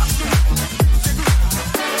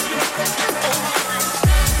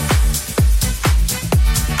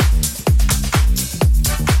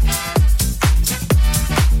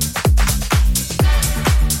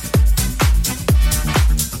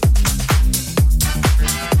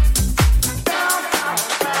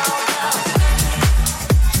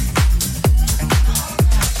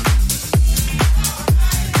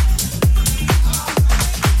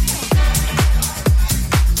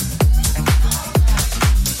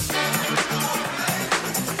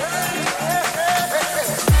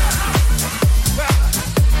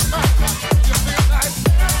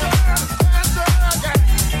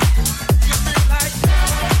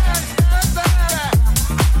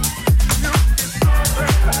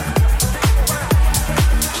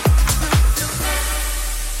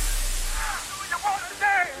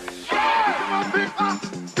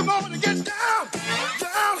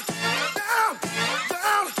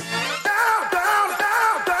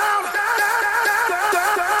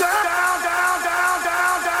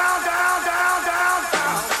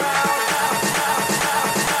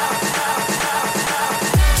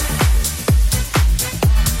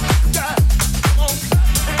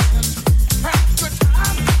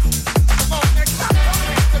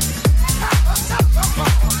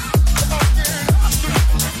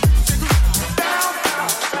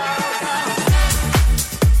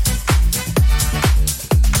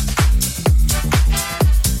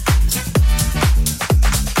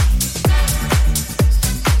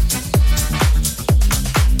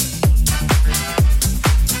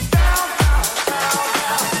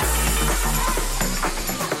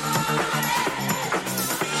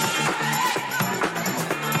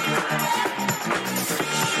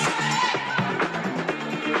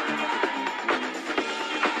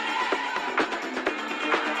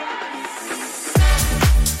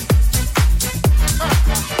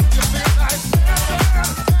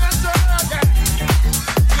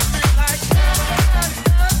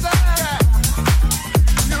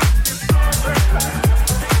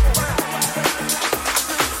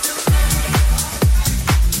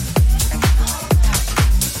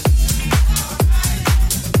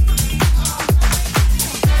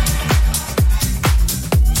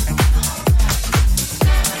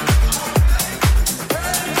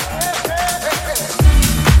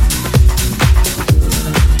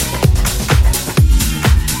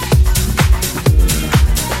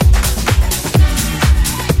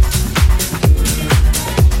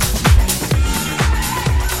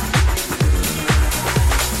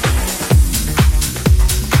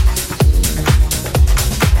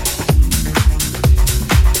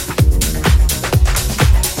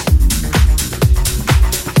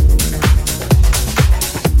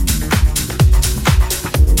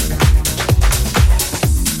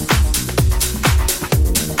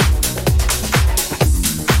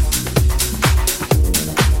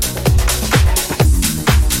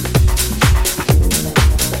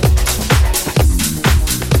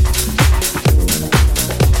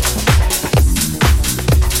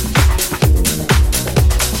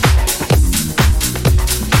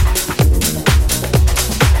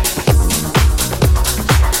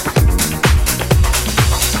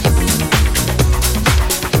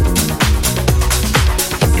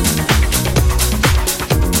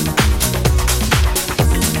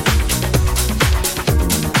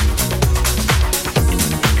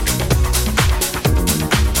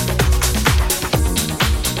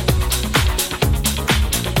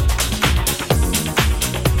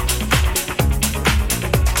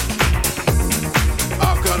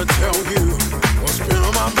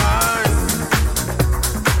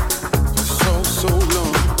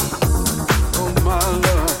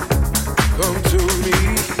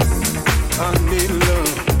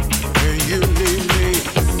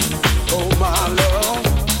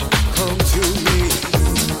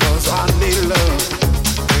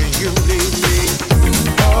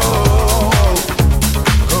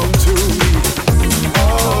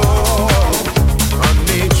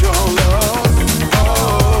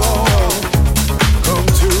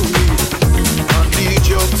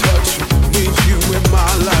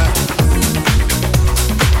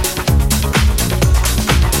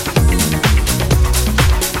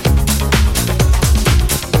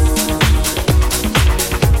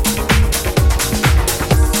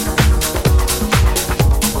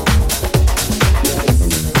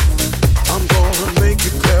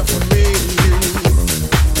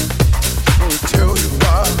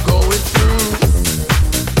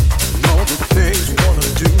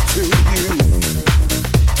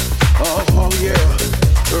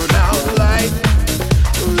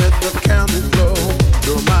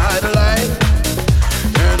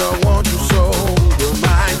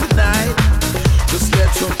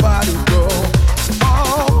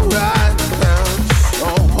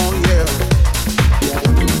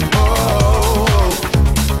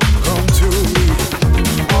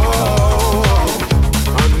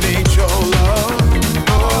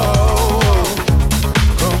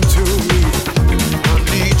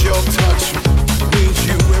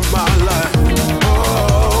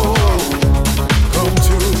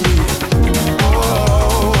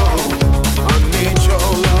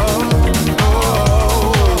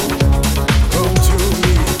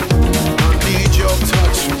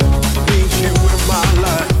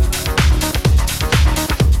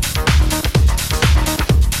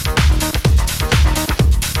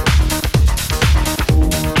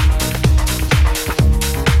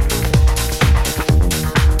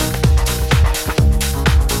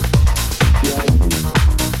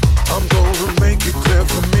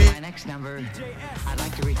 number, I'd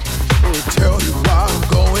like to return. Will tell you what I'm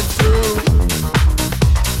going through.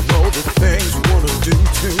 Know the things wanna do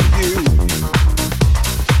to you.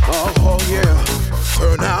 Oh yeah,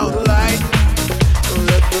 turn out the light,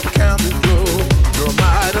 let the candle glow. You're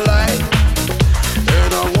my delight,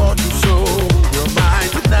 and I want you so. You're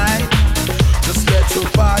mine tonight. Just let your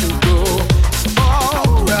body go. It's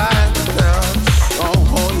alright now.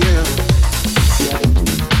 Oh yeah.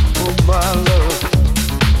 Oh my love,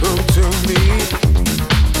 come to me.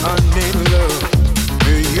 I need love,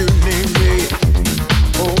 and you need me.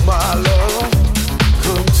 Oh my love,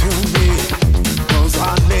 come to me. 'Cause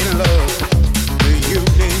I need love, and you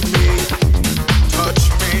need me. Touch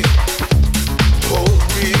me, hold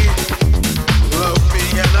me, love me,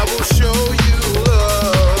 and I will show you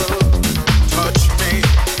love. Touch me,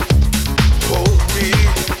 hold me,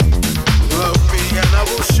 love me, and I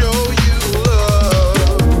will show you love.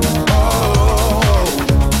 Oh,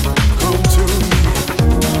 come to me.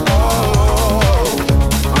 Oh,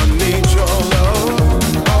 I need your love.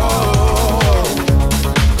 Oh,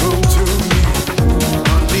 come to me.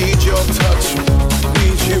 I need your touch.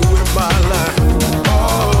 Need you in my life.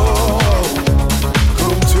 Oh,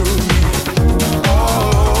 come to me.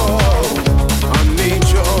 Oh, I need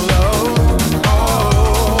your love.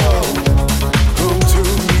 Oh, come to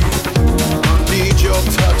me. I need your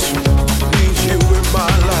touch. Need you in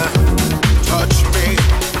my life. Touch me,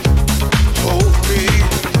 hold me,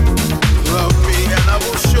 love me, and I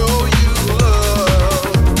will show you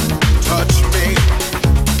love. Touch me,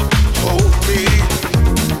 hold me,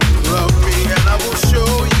 love me, and I will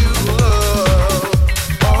show you love.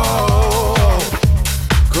 Oh,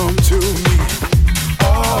 come to me.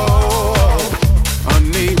 Oh, I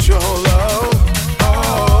need your love.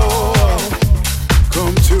 Oh,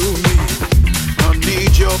 come to me. I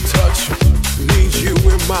need your touch. Need you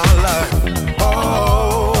in my life.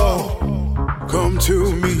 Oh, come to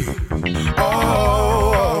me.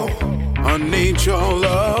 Oh, I need your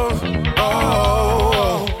love.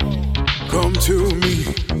 Oh, come to me.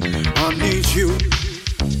 I need you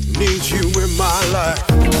in my life.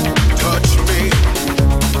 Touch me,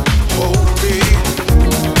 hold me,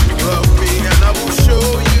 love me, and I will show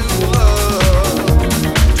you love.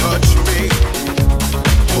 Touch me,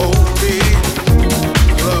 hold me,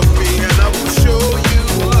 love me, and I will show you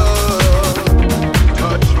love.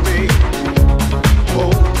 Touch me,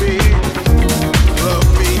 hold me, love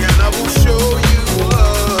me, and I will show you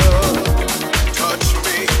love. Touch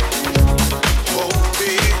me, hold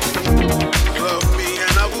me, love me,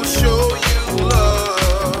 and I will show you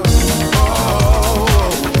love. Oh,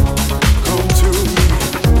 come to me.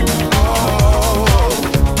 Oh,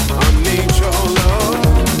 I need your love.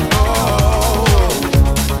 Oh,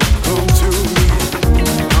 come to me.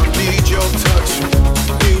 I need your touch.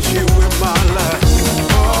 Need you in my life.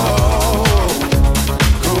 Oh,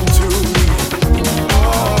 come to me.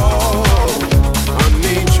 Oh, I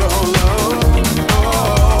need your love.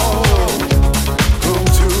 Oh, come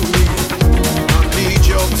to me. I need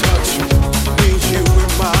your touch. Need you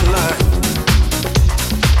in my life.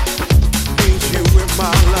 Need you in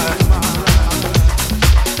my life.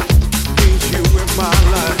 Need you in my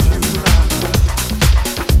life.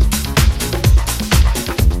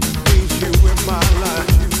 Need you in my life.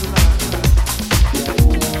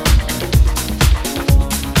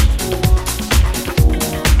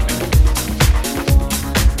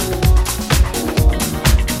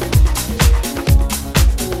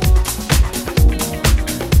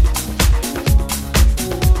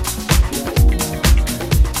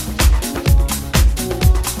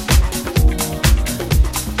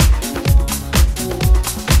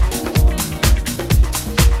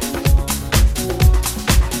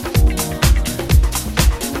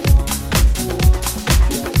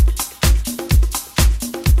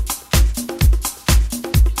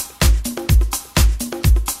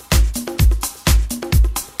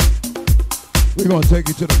 We're gonna take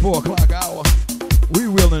you to the 4 o'clock hour. We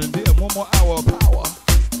willing and deal. One more hour of power.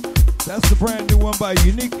 That's the brand new one by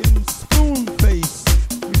Unique and Spoonface.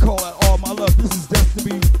 We call that All My Love. This is destined to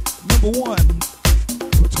be #1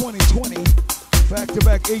 for 2020.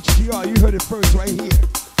 Back-to-back HTR. You heard it first right here.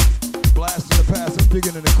 Blast in the past. I'm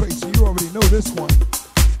digging in the crates. So you already know this one.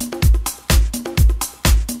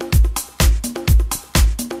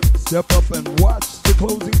 Step up and watch the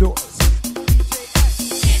closing doors.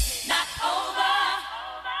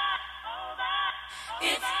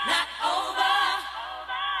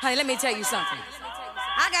 Honey, let me tell you something.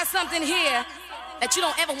 I got something here that you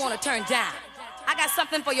don't ever want to turn down. I got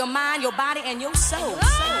something for your mind, your body, and your soul.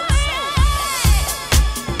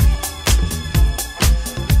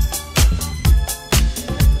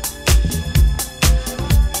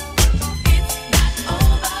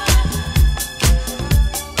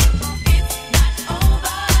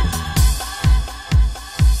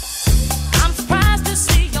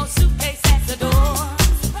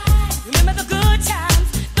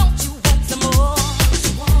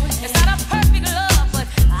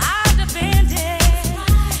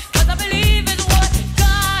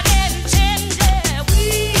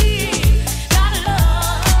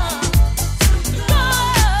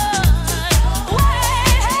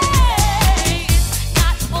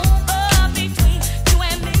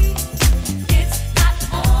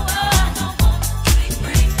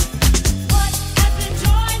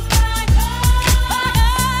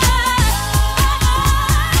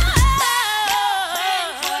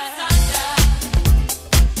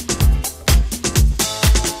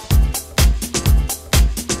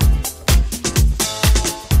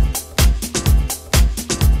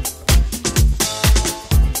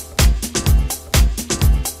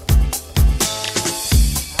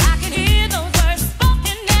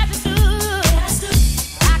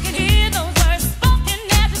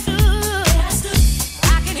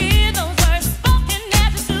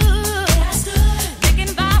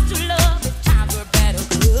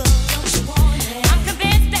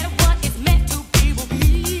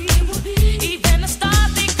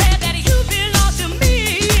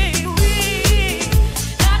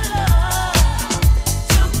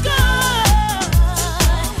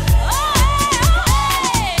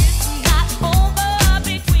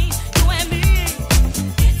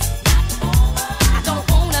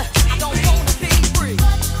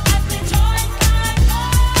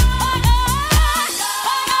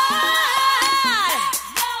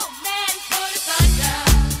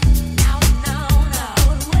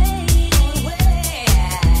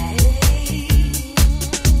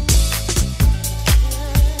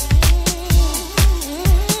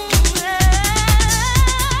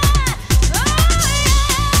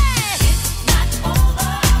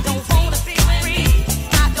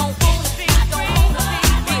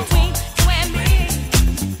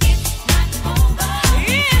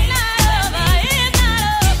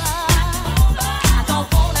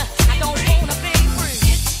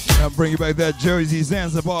 Bring you back that Jersey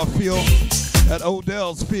Zanzibar feel, that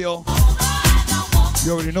Odell's feel.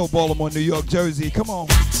 You already know Baltimore, New York, Jersey. Come on.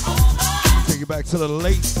 Take you back to the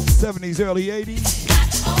late 70s, early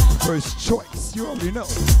 80s. First choice, you already know.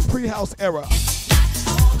 Pre-house era.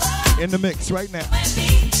 In the mix right now.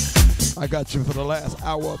 I got you for the last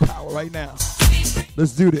hour of power right now.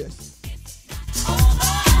 Let's do this.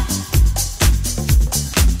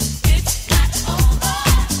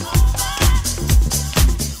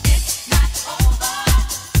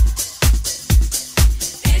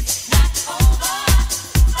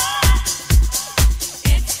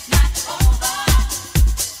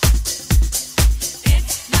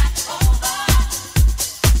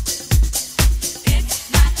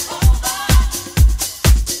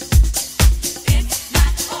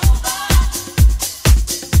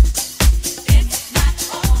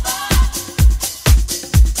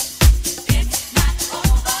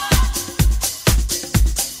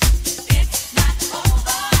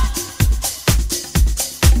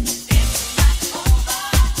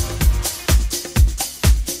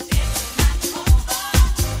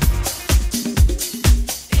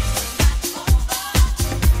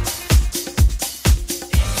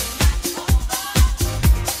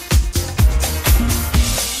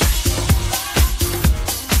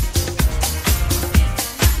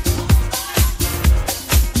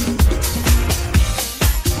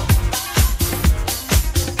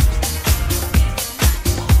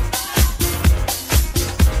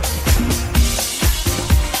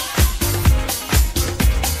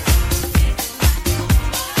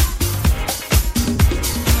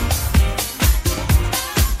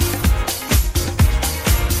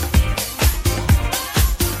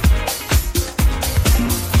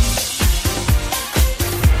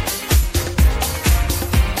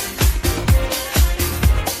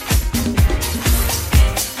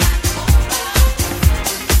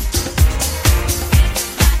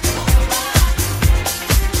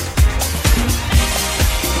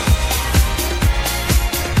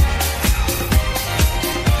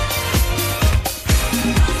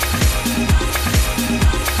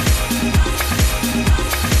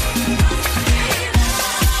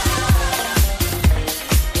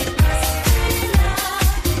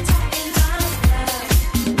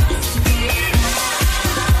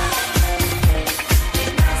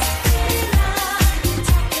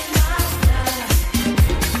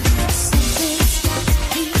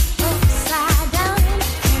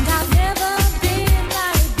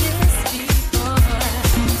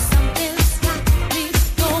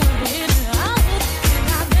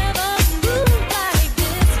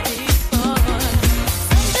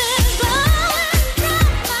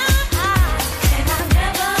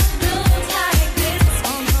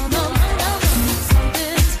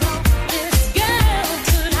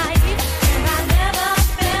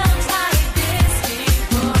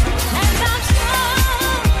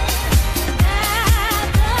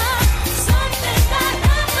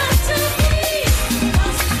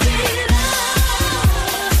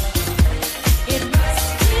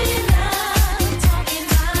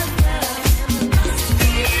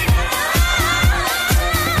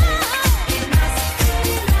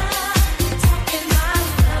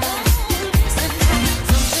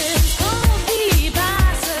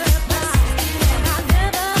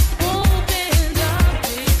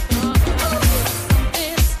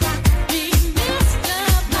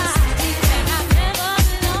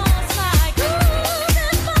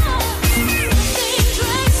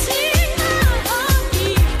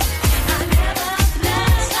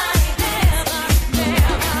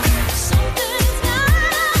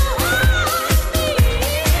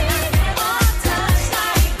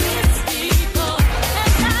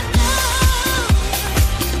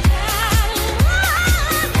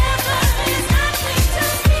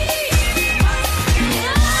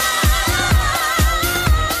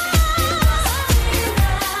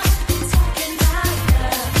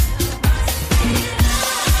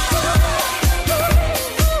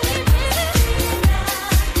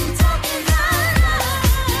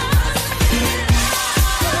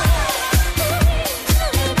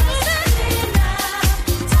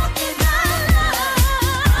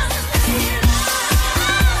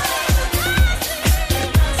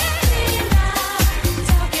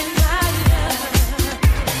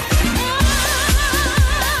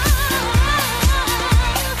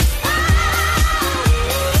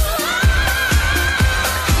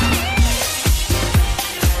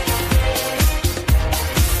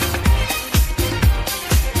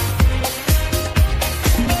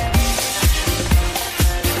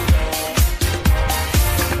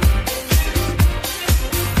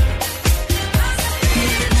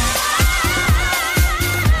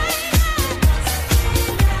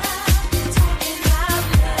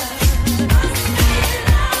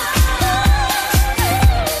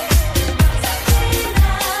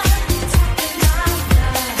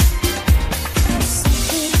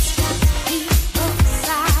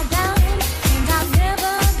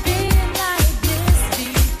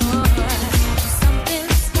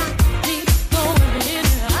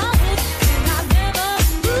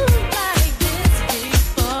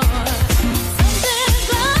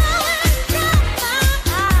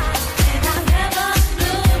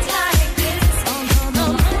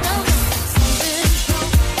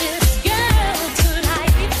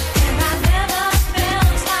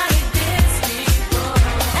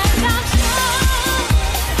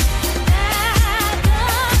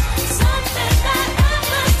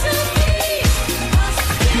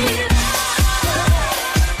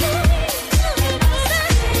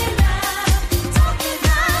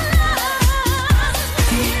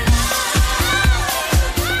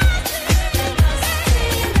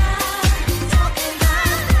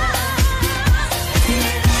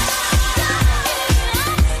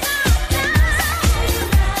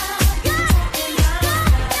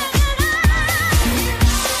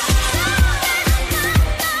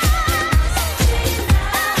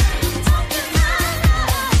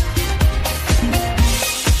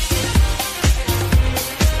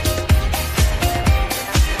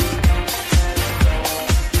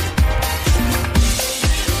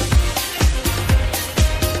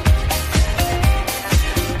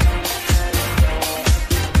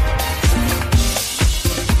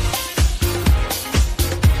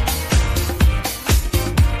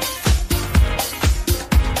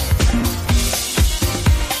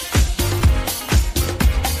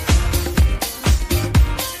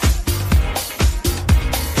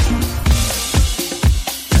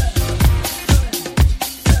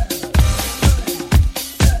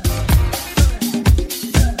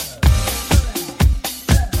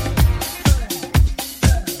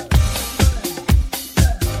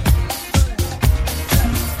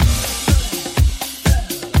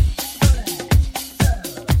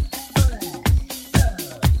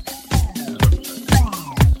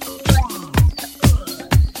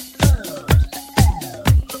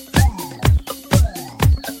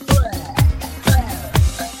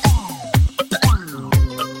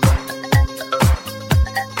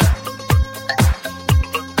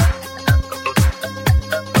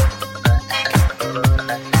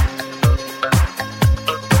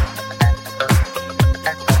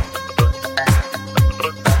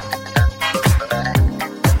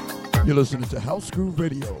 You're listening to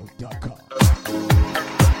HouseGrooveRadio.com.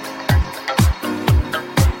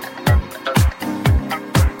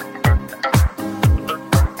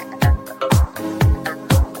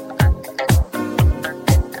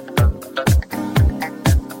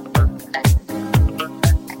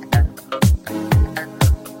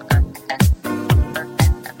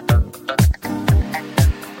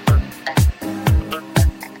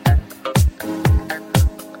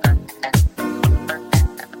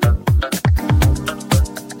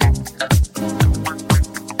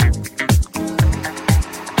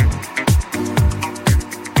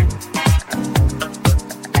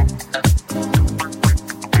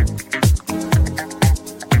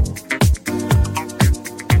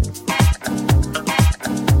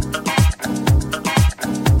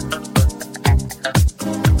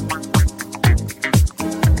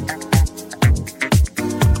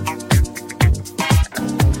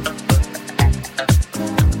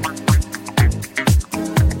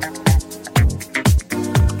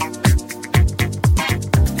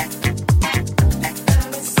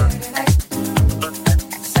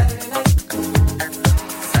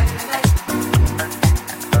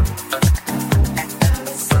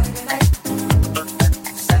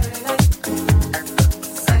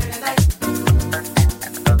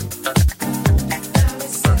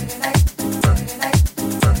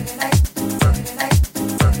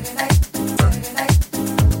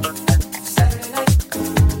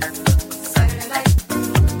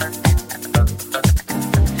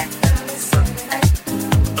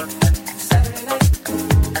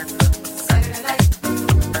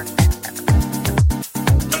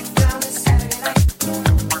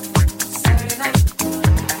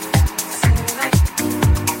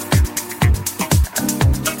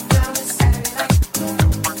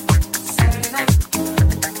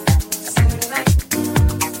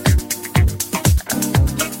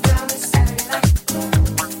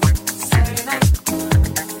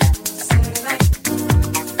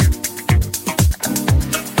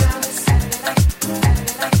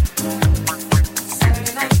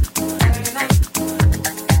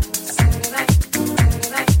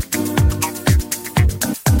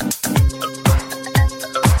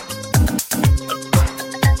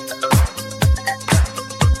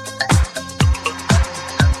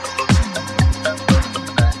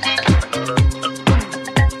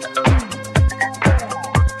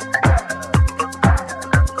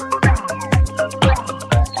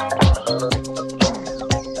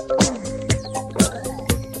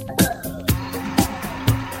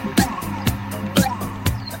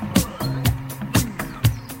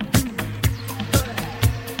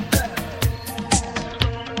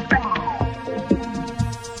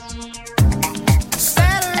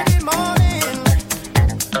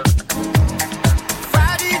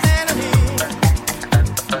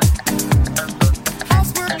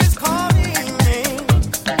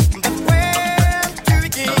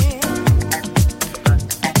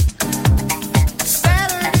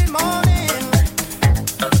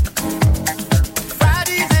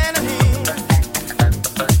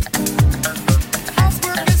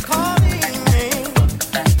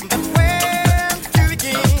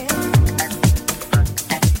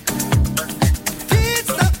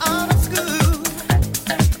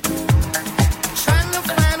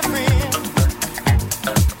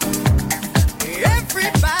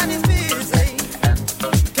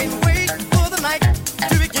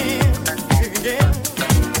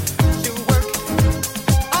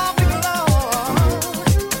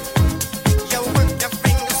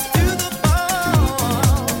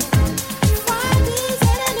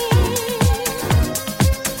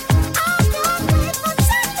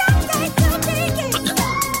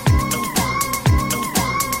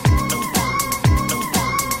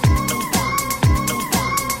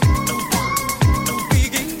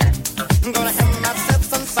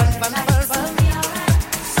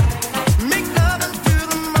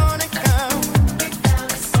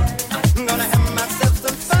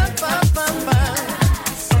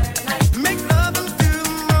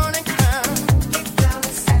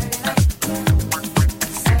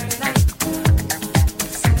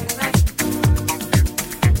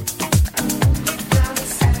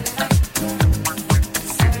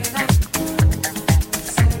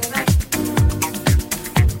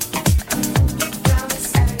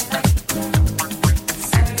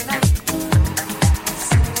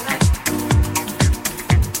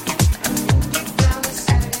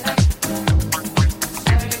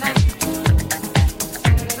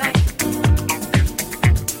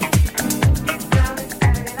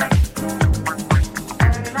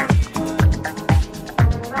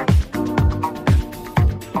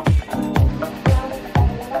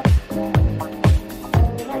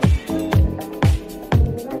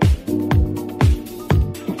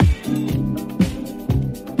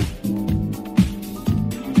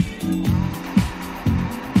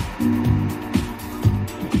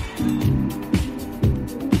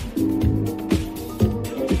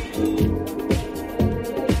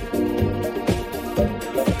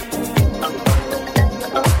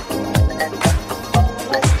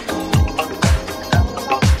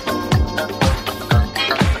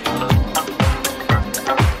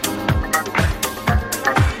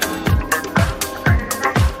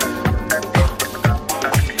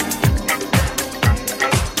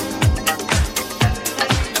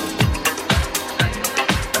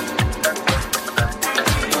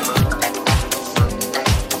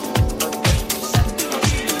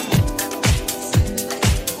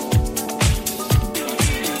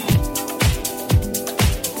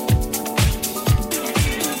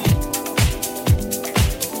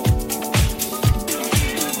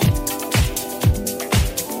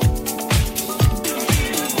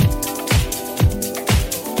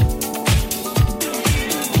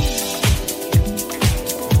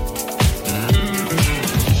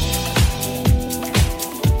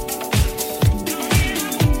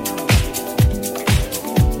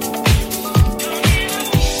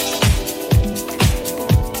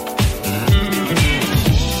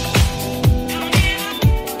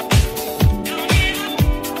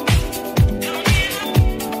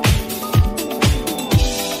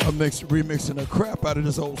 remixing the crap out of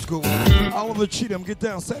this old school. Oliver Cheatham, Get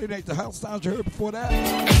Down Saturday night. The house sounds you heard before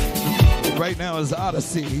that. Right now is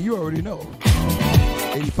Odyssey. You already know.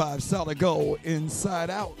 85 solid gold, Inside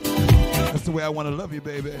Out. That's the way I want to love you,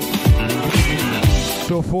 baby.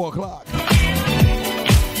 Till 4 o'clock.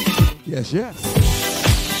 Yes, yes.